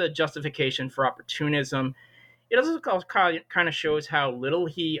not just a justification for opportunism. It also kind of shows how little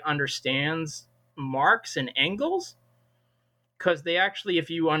he understands Marx and Engels, because they actually, if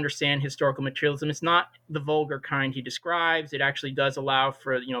you understand historical materialism, it's not the vulgar kind he describes. It actually does allow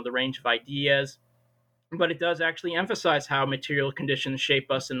for, the range of ideas, but it does actually emphasize how material conditions shape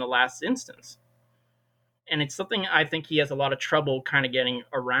us in the last instance. And it's something I think he has a lot of trouble kind of getting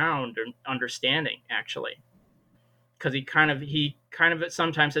around or understanding, actually. Because he kind of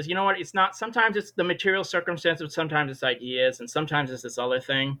sometimes says, you know what, it's not, sometimes it's the material circumstances, sometimes it's ideas, and sometimes it's this other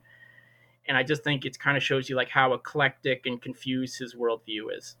thing. And I just think it kind of shows you like how eclectic and confused his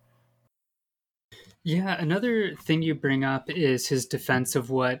worldview is. Yeah, another thing you bring up is his defense of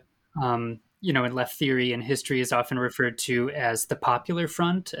what, in left theory and history is often referred to as the Popular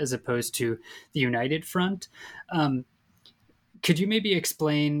Front as opposed to the United Front. Could you maybe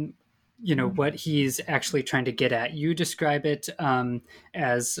explain what he's actually trying to get at? You describe it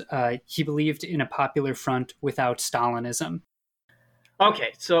as he believed in a popular front without Stalinism.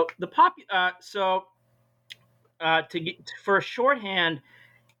 Okay, so for a shorthand,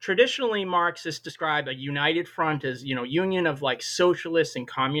 traditionally Marxists describe a united front as union of like socialist and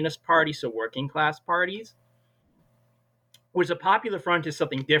communist parties, so working class parties. Whereas a popular front is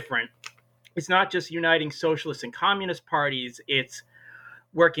something different. It's not just uniting socialist and communist parties. It's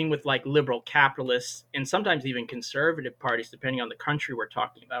working with like liberal capitalists and sometimes even conservative parties, depending on the country we're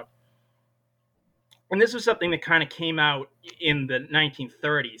talking about. And this was something that kind of came out in the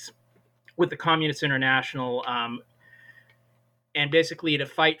 1930s with the Communist International. And basically to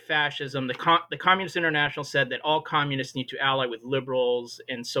fight fascism, the Communist International said that all communists need to ally with liberals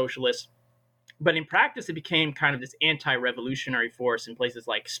and socialists. But in practice, it became kind of this anti-revolutionary force in places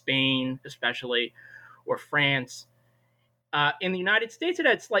like Spain, especially, or France. In the United States, it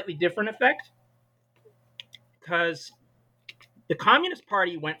had a slightly different effect because the Communist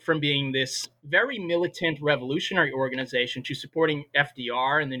Party went from being this very militant revolutionary organization to supporting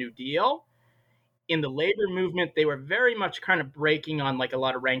FDR and the New Deal. In the labor movement, they were very much kind of breaking on like a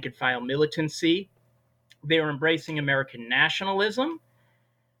lot of rank and file militancy. They were embracing American nationalism.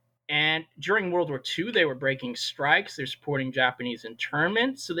 And during World War II, they were breaking strikes. They're supporting Japanese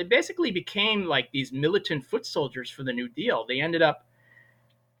internment. So they basically became like these militant foot soldiers for the New Deal. They ended up,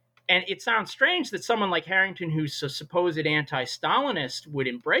 and it sounds strange that someone like Harrington, who's a supposed anti-Stalinist, would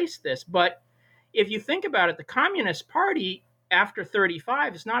embrace this. But if you think about it, the Communist Party after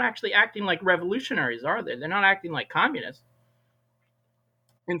 1935 is not actually acting like revolutionaries, are they? They're not acting like communists.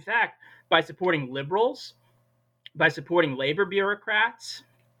 In fact, by supporting liberals, by supporting labor bureaucrats,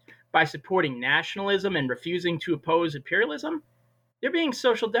 by supporting nationalism and refusing to oppose imperialism, They're being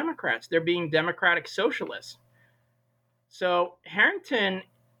social democrats. They're being democratic socialists. So Harrington,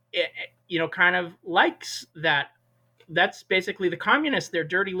 kind of likes that. That's basically the communists. Their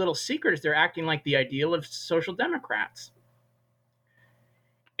dirty little secret is they're acting like the ideal of social democrats.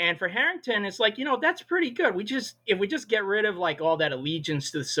 And for Harrington, it's like, that's pretty good. If we just get rid of like all that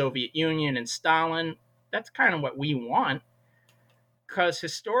allegiance to the Soviet Union and Stalin, that's kind of what we want. Because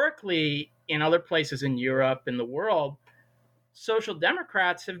historically, in other places in Europe and the world, social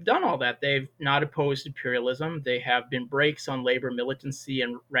democrats have done all that. They've not opposed imperialism. They have been brakes on labor militancy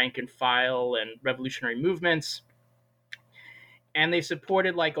and rank and file and revolutionary movements. And they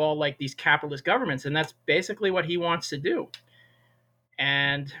supported like all like these capitalist governments. And that's basically what he wants to do.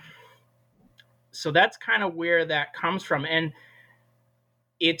 And so that's kind of where that comes from. And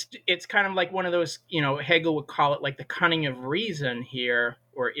it's kind of like one of those, Hegel would call it like the cunning of reason here,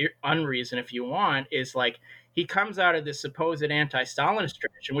 or unreason if you want, is like he comes out of this supposed anti-Stalinist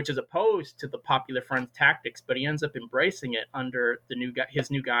tradition, which is opposed to the Popular Front tactics, but he ends up embracing it under his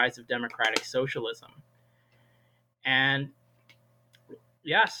new guise of democratic socialism. And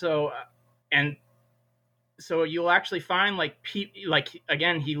yeah, so you'll actually find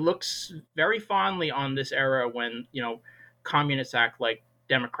again, he looks very fondly on this era when, communists act like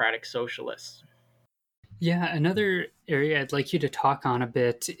democratic socialists. Yeah, another area I'd like you to talk on a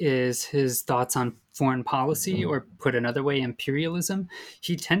bit is his thoughts on foreign policy, or put another way, imperialism.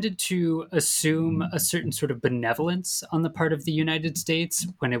 He tended to assume a certain sort of benevolence on the part of the United States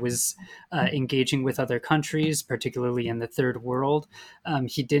when it was engaging with other countries, particularly in the third world.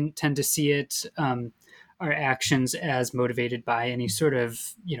 He didn't tend to see it, our actions, as motivated by any sort of,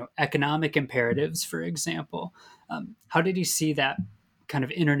 economic imperatives, for example. How did he see that kind of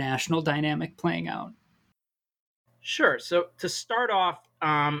international dynamic playing out? Sure. So to start off,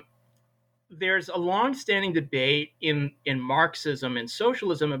 there's a long-standing debate in Marxism and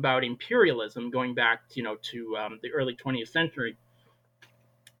socialism about imperialism, going back, to the early 20th century.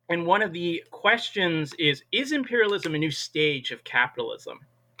 And one of the questions is imperialism a new stage of capitalism?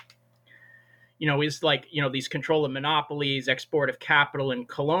 Is like, these control of monopolies, export of capital, and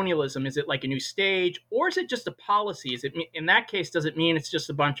colonialism, is it like a new stage, or is it just a policy? In that case, does it mean it's just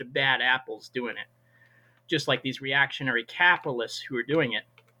a bunch of bad apples doing it? Just like these reactionary capitalists who are doing it.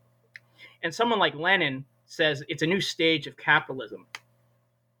 And someone like Lenin says it's a new stage of capitalism,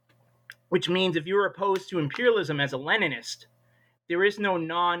 which means if you're opposed to imperialism as a Leninist, there is no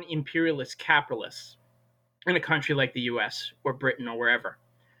non-imperialist capitalist in a country like the US or Britain or wherever.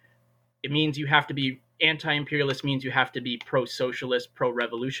 It means you have to be anti-imperialist, means you have to be pro-socialist,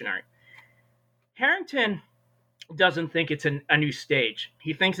 pro-revolutionary. Harrington doesn't think it's a new stage.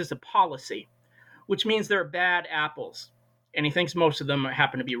 He thinks it's a policy, which means there are bad apples. And he thinks most of them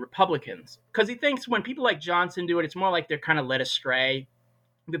happen to be Republicans. Because he thinks when people like Johnson do it, it's more like they're kind of led astray.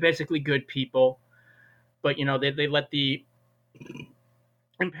 They're basically good people. But, they let the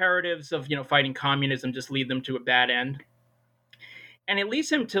imperatives of, fighting communism just lead them to a bad end. And it leads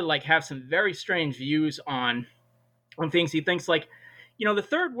him to, have some very strange views on things. He thinks, the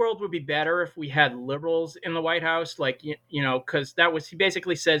third world would be better if we had liberals in the White House, because he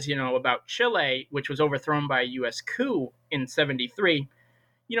basically says, about Chile, which was overthrown by a U.S. coup in 1973,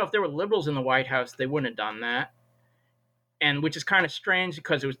 if there were liberals in the White House, they wouldn't have done that. And which is kind of strange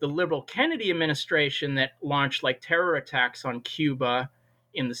because it was the liberal Kennedy administration that launched terror attacks on Cuba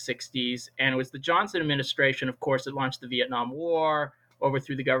in the 60s. And it was the Johnson administration, of course, that launched the Vietnam War,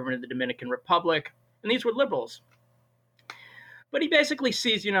 overthrew the government of the Dominican Republic. And these were liberals. But he basically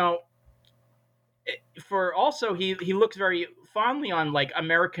sees, he looks very fondly on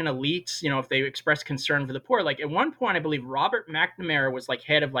American elites, if they express concern for the poor. At one point, I believe Robert McNamara was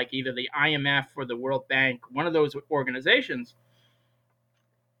head of either the IMF or the World Bank, one of those organizations.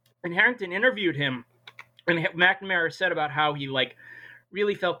 And Harrington interviewed him, and McNamara said about how he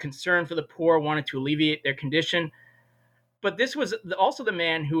really felt concerned for the poor, wanted to alleviate their condition. But this was also the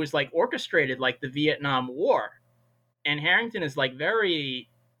man who was orchestrated the Vietnam War. And Harrington is very,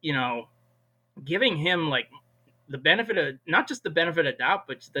 giving him the benefit of, not just the benefit of doubt,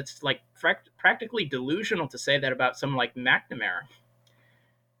 but that's practically delusional to say that about someone like McNamara.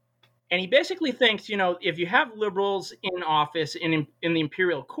 And he basically thinks, if you have liberals in office in the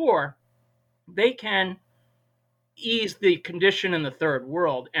imperial core, they can ease the condition in the third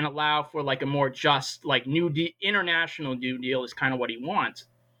world and allow for a more just international New Deal is kind of what he wants.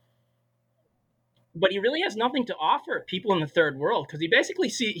 But he really has nothing to offer people in the third world because he basically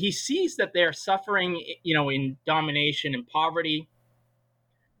sees that they're suffering, in domination and poverty.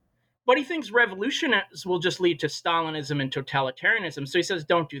 But he thinks revolutions will just lead to Stalinism and totalitarianism. So he says,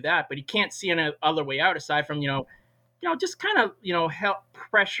 don't do that. But he can't see any other way out aside from, just kind of, help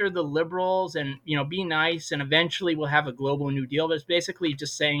pressure the liberals and, be nice, and eventually we'll have a global New Deal. But it's basically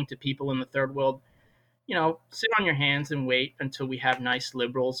just saying to people in the third world, sit on your hands and wait until we have nice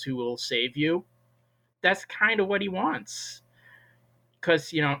liberals who will save you. That's kind of what he wants.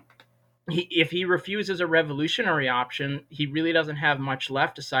 Because, if he refuses a revolutionary option, he really doesn't have much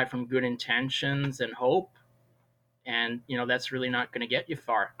left aside from good intentions and hope. And, that's really not going to get you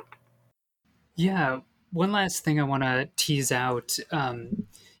far. Yeah. One last thing I want to tease out.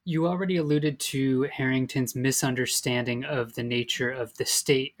 You already alluded to Harrington's misunderstanding of the nature of the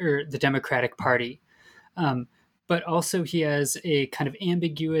state or the Democratic Party. But also he has a kind of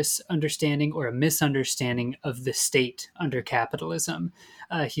ambiguous understanding or a misunderstanding of the state under capitalism.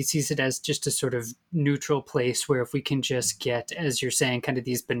 He sees it as just a sort of neutral place where if we can just get, as you're saying, kind of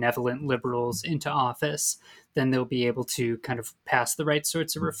these benevolent liberals into office, then they'll be able to kind of pass the right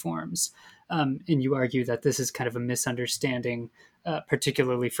sorts of reforms. And you argue that this is kind of a misunderstanding,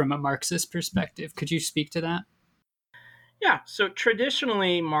 particularly from a Marxist perspective. Could you speak to that? Yeah, so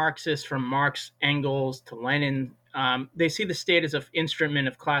traditionally, Marxists, from Marx, Engels to Lenin, they see the state as an instrument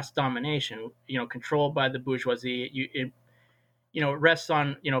of class domination, controlled by the bourgeoisie. It rests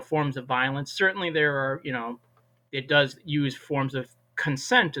on, forms of violence. Certainly there are, it does use forms of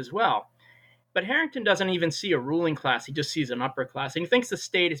consent as well. But Harrington doesn't even see a ruling class. He just sees an upper class. And he thinks the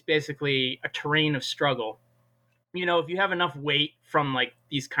state is basically a terrain of struggle. If you have enough weight from like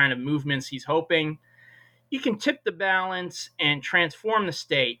these kind of movements, he's hoping you can tip the balance and transform the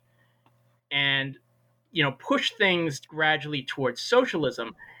state and, push things gradually towards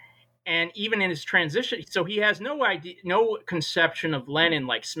socialism. And even in his transition, so he has no idea, no conception of Lenin,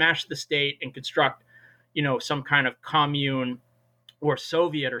 like smash the state and construct, some kind of commune or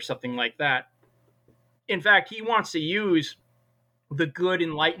Soviet or something like that. In fact, he wants to use the good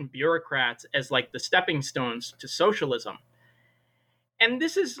enlightened bureaucrats as like the stepping stones to socialism. And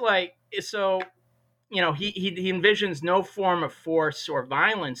this is like, so, he envisions no form of force or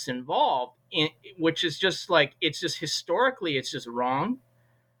violence involved, which is just like, it's just historically, it's just wrong.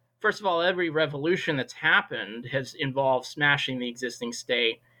 First of all, every revolution that's happened has involved smashing the existing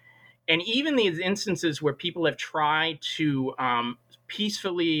state. And even these instances where people have tried to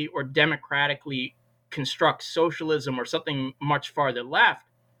peacefully or democratically construct socialism or something much farther left,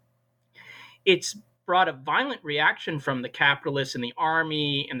 it's brought a violent reaction from the capitalists and the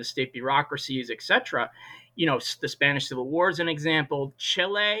army and the state bureaucracies, etc. The Spanish Civil War is an example.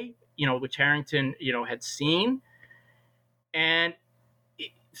 Chile, which Harrington, had seen. And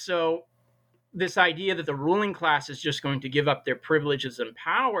so this idea that the ruling class is just going to give up their privileges and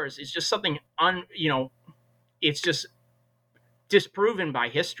powers is just something, it's just disproven by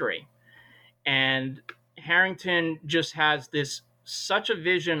history. And Harrington just has such a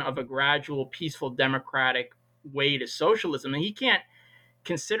vision of a gradual, peaceful, democratic way to socialism, and he can't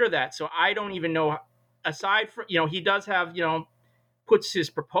consider that. So I don't even know, aside from, he does have, puts his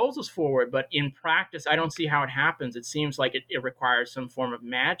proposals forward, but in practice, I don't see how it happens. It seems like it requires some form of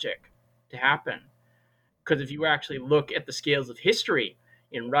magic to happen. Because if you actually look at the scales of history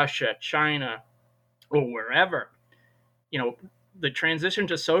in Russia, China, or wherever, the transition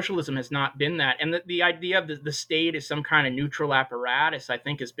to socialism has not been that. And the idea of the state as some kind of neutral apparatus, I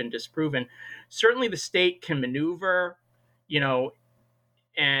think, has been disproven. Certainly the state can maneuver,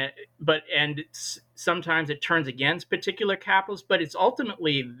 and sometimes it turns against particular capitalists, but it's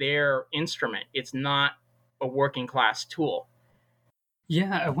ultimately their instrument. It's not a working class tool.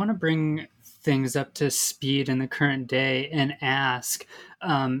 Yeah, I want to bring things up to speed in the current day and ask,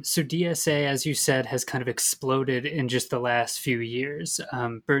 so DSA, as you said, has kind of exploded in just the last few years.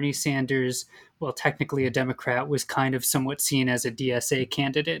 Bernie Sanders, well, technically a Democrat, was kind of somewhat seen as a DSA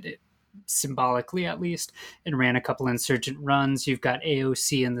candidate, symbolically at least, and ran a couple insurgent runs. You've got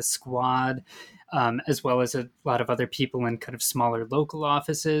AOC in the squad, as well as a lot of other people in kind of smaller local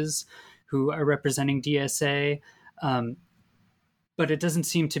offices who are representing DSA. But it doesn't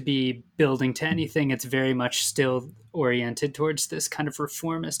seem to be building to anything. It's very much still oriented towards this kind of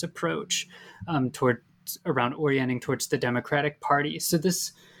reformist approach, around orienting towards the Democratic Party. So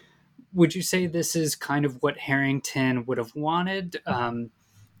would you say this is kind of what Harrington would have wanted?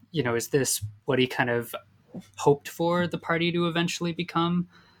 Is this what he kind of hoped for the party to eventually become?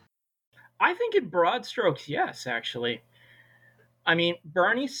 I think in broad strokes, yes, actually. I mean,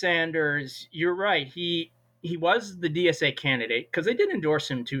 Bernie Sanders, you're right. He was the DSA candidate because they did endorse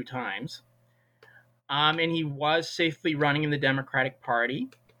him 2 times. And he was safely running in the Democratic Party.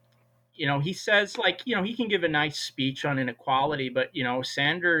 He says, he can give a nice speech on inequality, but,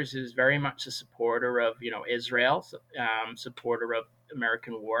 Sanders is very much a supporter of, Israel, supporter of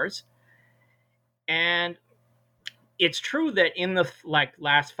American wars. And it's true that in the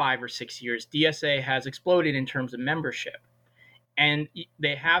last 5 or 6 years, DSA has exploded in terms of membership, and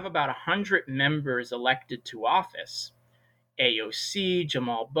they have about 100 members elected to office. AOC,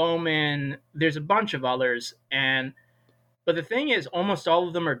 Jamal Bowman, there's a bunch of others, but the thing is, almost all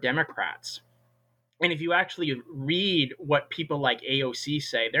of them are Democrats. And if you actually read what people like AOC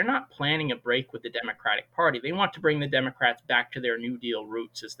say, they're not planning a break with the Democratic Party. They want to bring the Democrats back to their New Deal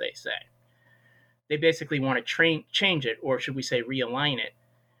roots, as they say. They basically want to change it, or should we say realign it.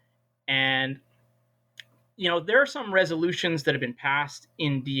 And, there are some resolutions that have been passed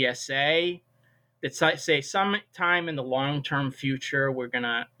in DSA that say sometime in the long-term future, we're going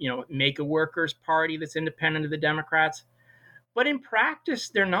to, make a workers' party that's independent of the Democrats. But in practice,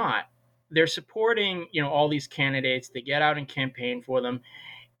 they're not. They're supporting, all these candidates. They get out and campaign for them.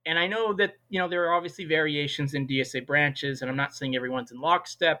 And I know that, there are obviously variations in DSA branches, and I'm not saying everyone's in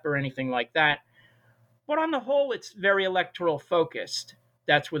lockstep or anything like that. But on the whole, it's very electoral focused.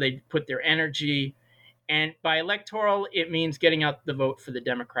 That's where they put their energy. And by electoral, it means getting out the vote for the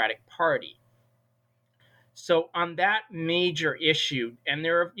Democratic Party. So on that major issue, and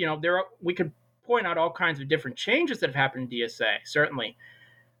we could point out all kinds of different changes that have happened in DSA, certainly.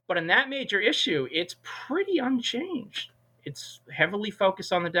 But on that major issue, it's pretty unchanged. It's heavily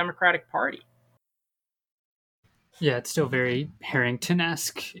focused on the Democratic Party. Yeah, it's still very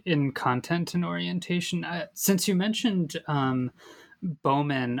Harrington-esque in content and orientation. Since you mentioned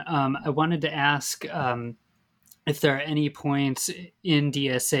Bowman, I wanted to ask if there are any points in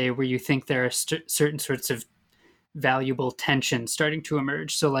DSA where you think there are certain sorts of valuable tension starting to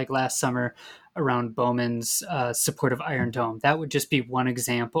emerge. So like last summer around Bowman's support of Iron Dome, that would just be one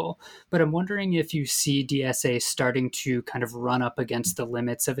example. But I'm wondering if you see DSA starting to kind of run up against the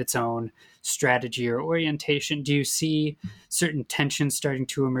limits of its own strategy or orientation. Do you see certain tensions starting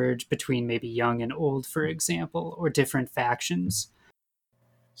to emerge between maybe young and old, for example, or different factions?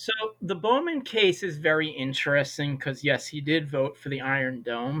 So the Bowman case is very interesting because, yes, he did vote for the Iron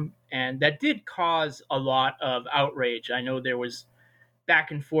Dome, and that did cause a lot of outrage. I know there was back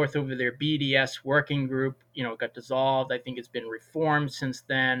and forth over their BDS working group. It got dissolved. I think it's been reformed since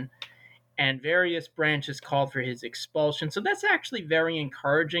then, and various branches called for his expulsion. So that's actually very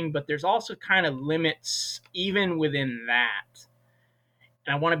encouraging, but there's also kind of limits even within that.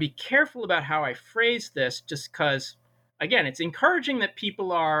 And I want to be careful about how I phrase this, just because, again, it's encouraging that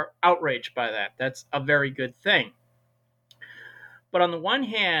people are outraged by that. That's a very good thing. But on the one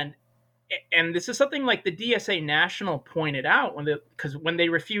hand, and this is something like the DSA National pointed out when they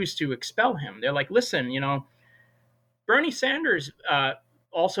refused to expel him, they're like, listen, Bernie Sanders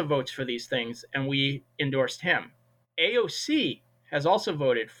also votes for these things, and we endorsed him. AOC has also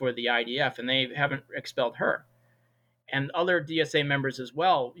voted for the IDF, and they haven't expelled her. And other DSA members as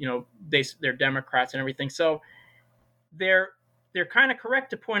well, they're Democrats and everything. So they're kind of correct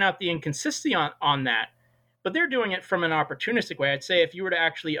to point out the inconsistency on that, but they're doing it from an opportunistic way. I'd say if you were to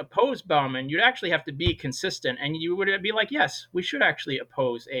actually oppose Bowman, you'd actually have to be consistent, and you would be like, yes, we should actually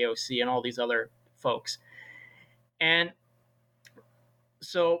oppose AOC and all these other folks. And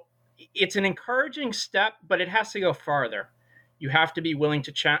so it's an encouraging step, but it has to go farther. You have to be willing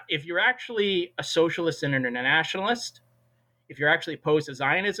to if you're actually a socialist and an internationalist, if you're actually opposed to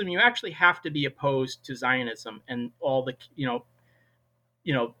Zionism, you actually have to be opposed to Zionism and all the,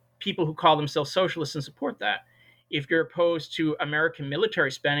 people who call themselves socialists and support that. If you're opposed to American military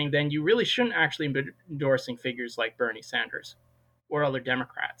spending, then you really shouldn't actually be endorsing figures like Bernie Sanders or other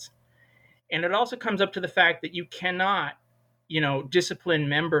Democrats. And it also comes up to the fact that you cannot, discipline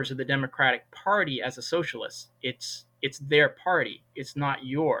members of the Democratic Party as a socialist. It's their party. It's not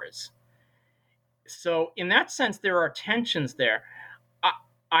yours. So in that sense, there are tensions there.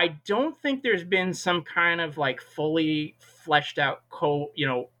 I don't think there's been some kind of like fully fleshed out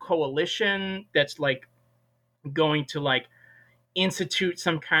coalition that's like going to like institute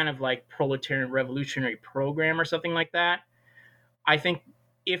some kind of like proletarian revolutionary program or something like that. I think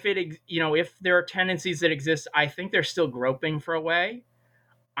if there are tendencies that exist, I think they're still groping for a way.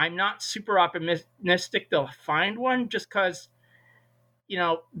 I'm not super optimistic they'll find one, just because,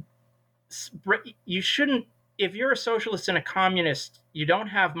 you shouldn't. If you're a socialist and a communist, you don't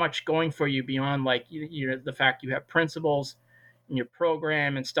have much going for you beyond like the fact you have principles in your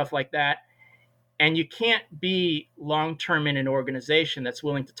program and stuff like that. And you can't be long-term in an organization that's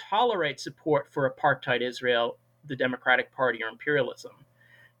willing to tolerate support for apartheid Israel, the Democratic Party, or imperialism,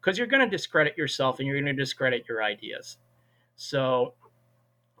 because you're going to discredit yourself and you're going to discredit your ideas. So,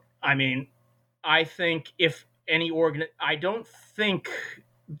 I mean, I think I don't think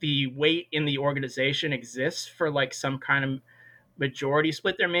the weight in the organization exists for like some kind of majority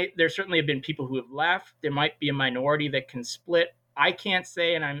split. There certainly have been people who have left. There might be a minority that can split. I can't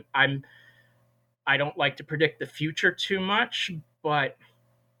say, and I don't like to predict the future too much, but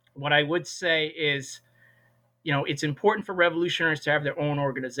what I would say is, it's important for revolutionaries to have their own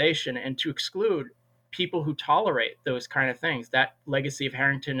organization and to exclude people who tolerate those kind of things. That legacy of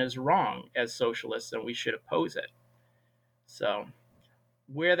Harrington is wrong as socialists, and we should oppose it. So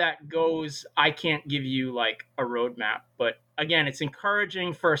where that goes, I can't give you like a roadmap, but again, it's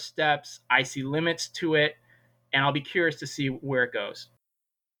encouraging first steps. I see limits to it, and I'll be curious to see where it goes.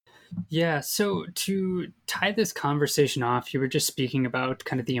 Yeah, so to tie this conversation off, you were just speaking about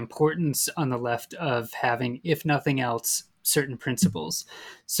kind of the importance on the left of having, if nothing else, certain principles.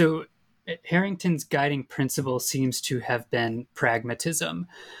 So Harrington's guiding principle seems to have been pragmatism,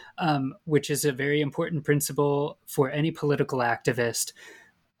 which is a very important principle for any political activist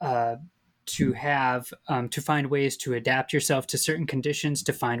to have, to find ways to adapt yourself to certain conditions,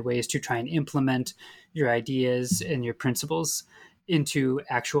 to find ways to try and implement your ideas and your principles into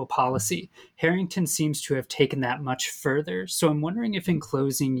actual policy. Harrington seems to have taken that much further. So I'm wondering if in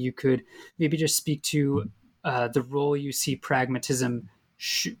closing you could maybe just speak to the role you see pragmatism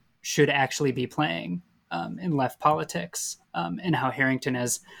should actually be playing in left politics, and how Harrington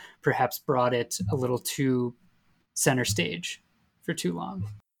has perhaps brought it a little too center stage for too long.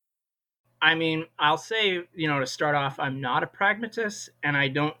 I mean, I'll say, to start off, I'm not a pragmatist, and I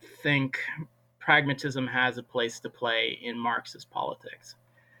don't think pragmatism has a place to play in Marxist politics.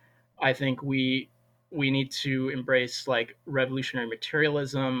 I think we need to embrace like revolutionary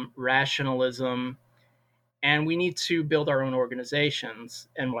materialism, rationalism, and we need to build our own organizations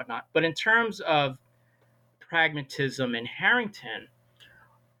and whatnot. But in terms of pragmatism and Harrington,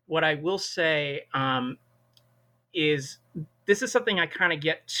 what I will say is this is something I kind of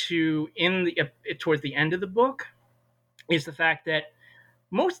get to towards the end of the book, is the fact that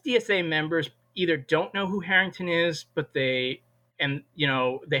most DSA members either don't know who Harrington is, but they haven't,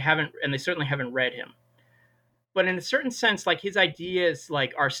 and they certainly haven't read him. But in a certain sense, like his ideas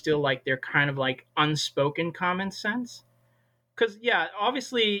like are still like they're kind of like unspoken common sense. Because yeah,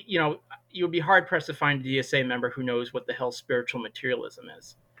 obviously, you would be hard pressed to find a DSA member who knows what the hell spiritual materialism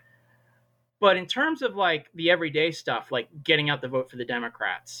is. But in terms of like the everyday stuff, like getting out the vote for the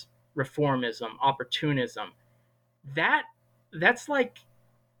Democrats, reformism, opportunism, that's like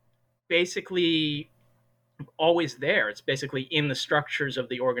basically always there. It's basically in the structures of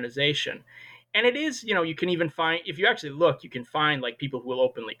the organization. And it is, you can even find, if you actually look, you can find like people who will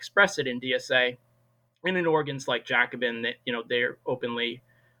openly express it in DSA and in organs like Jacobin that, they're openly,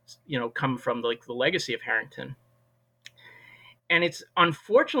 come from like the legacy of Harrington. And it's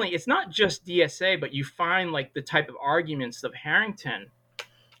unfortunately, it's not just DSA, but you find like the type of arguments of Harrington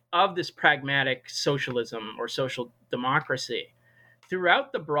of this pragmatic socialism or social democracy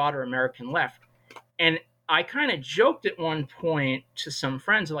throughout the broader American left. And I kind of joked at one point to some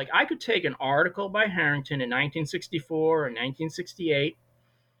friends, like I could take an article by Harrington in 1964 or 1968,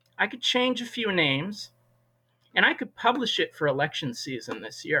 I could change a few names, and I could publish it for election season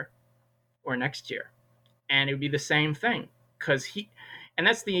this year or next year, and it would be the same thing. Because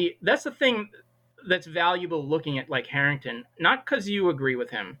that's the thing that's valuable looking at like Harrington, not because you agree with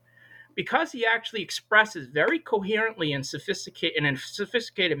him, because he actually expresses very coherently and in a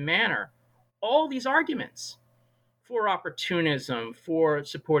sophisticated manner all these arguments for opportunism, for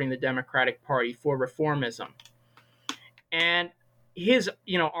supporting the Democratic Party, for reformism. And his,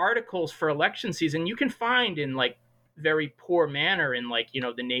 articles for election season, you can find in like very poor manner in like,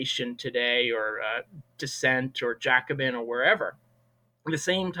 The Nation Today or Dissent or Jacobin or wherever, the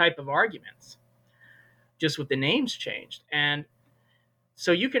same type of arguments, just with the names changed. And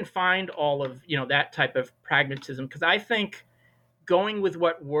so you can find all of, that type of pragmatism, because I think going with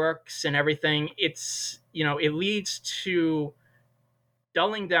what works and everything, it's, it leads to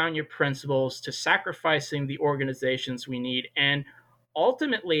dulling down your principles, to sacrificing the organizations we need. And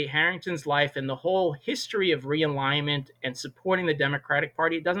ultimately, Harrington's life and the whole history of realignment and supporting the Democratic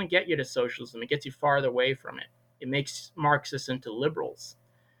Party, it doesn't get you to socialism. It gets you farther away from it. It makes Marxists into liberals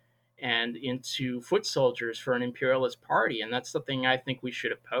and into foot soldiers for an imperialist party. And that's something I think we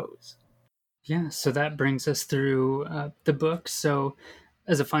should oppose. Yeah, so that brings us through the book. So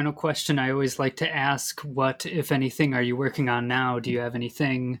as a final question, I always like to ask, what, if anything, are you working on now? Do you have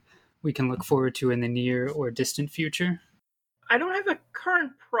anything we can look forward to in the near or distant future? I don't have a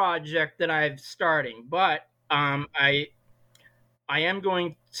current project that I'm starting, but I am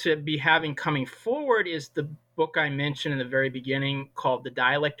going to be having coming forward is the book I mentioned in the very beginning called The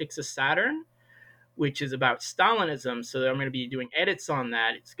Dialectics of Saturn, which is about Stalinism. So I'm going to be doing edits on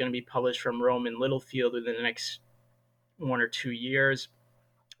that. It's going to be published from Rowman Littlefield within the next 1 or 2 years.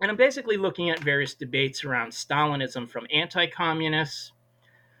 And I'm basically looking at various debates around Stalinism from anti-communists,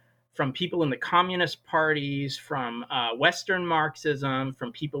 from people in the communist parties, from Western Marxism,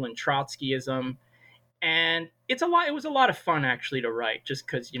 from people in Trotskyism. And it was a lot of fun actually to write, just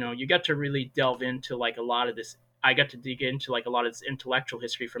because, you got to really delve into like a lot of this. I got to dig into like a lot of this intellectual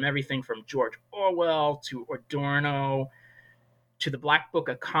history, from everything from George Orwell to Adorno to the Black Book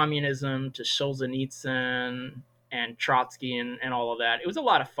of Communism to Solzhenitsyn and Trotsky and all of that. It was a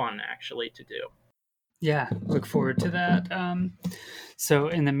lot of fun actually to do. Yeah, look forward to that. So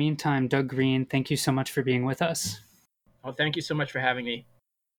in the meantime, Doug Green, thank you so much for being with us. Oh, thank you so much for having me.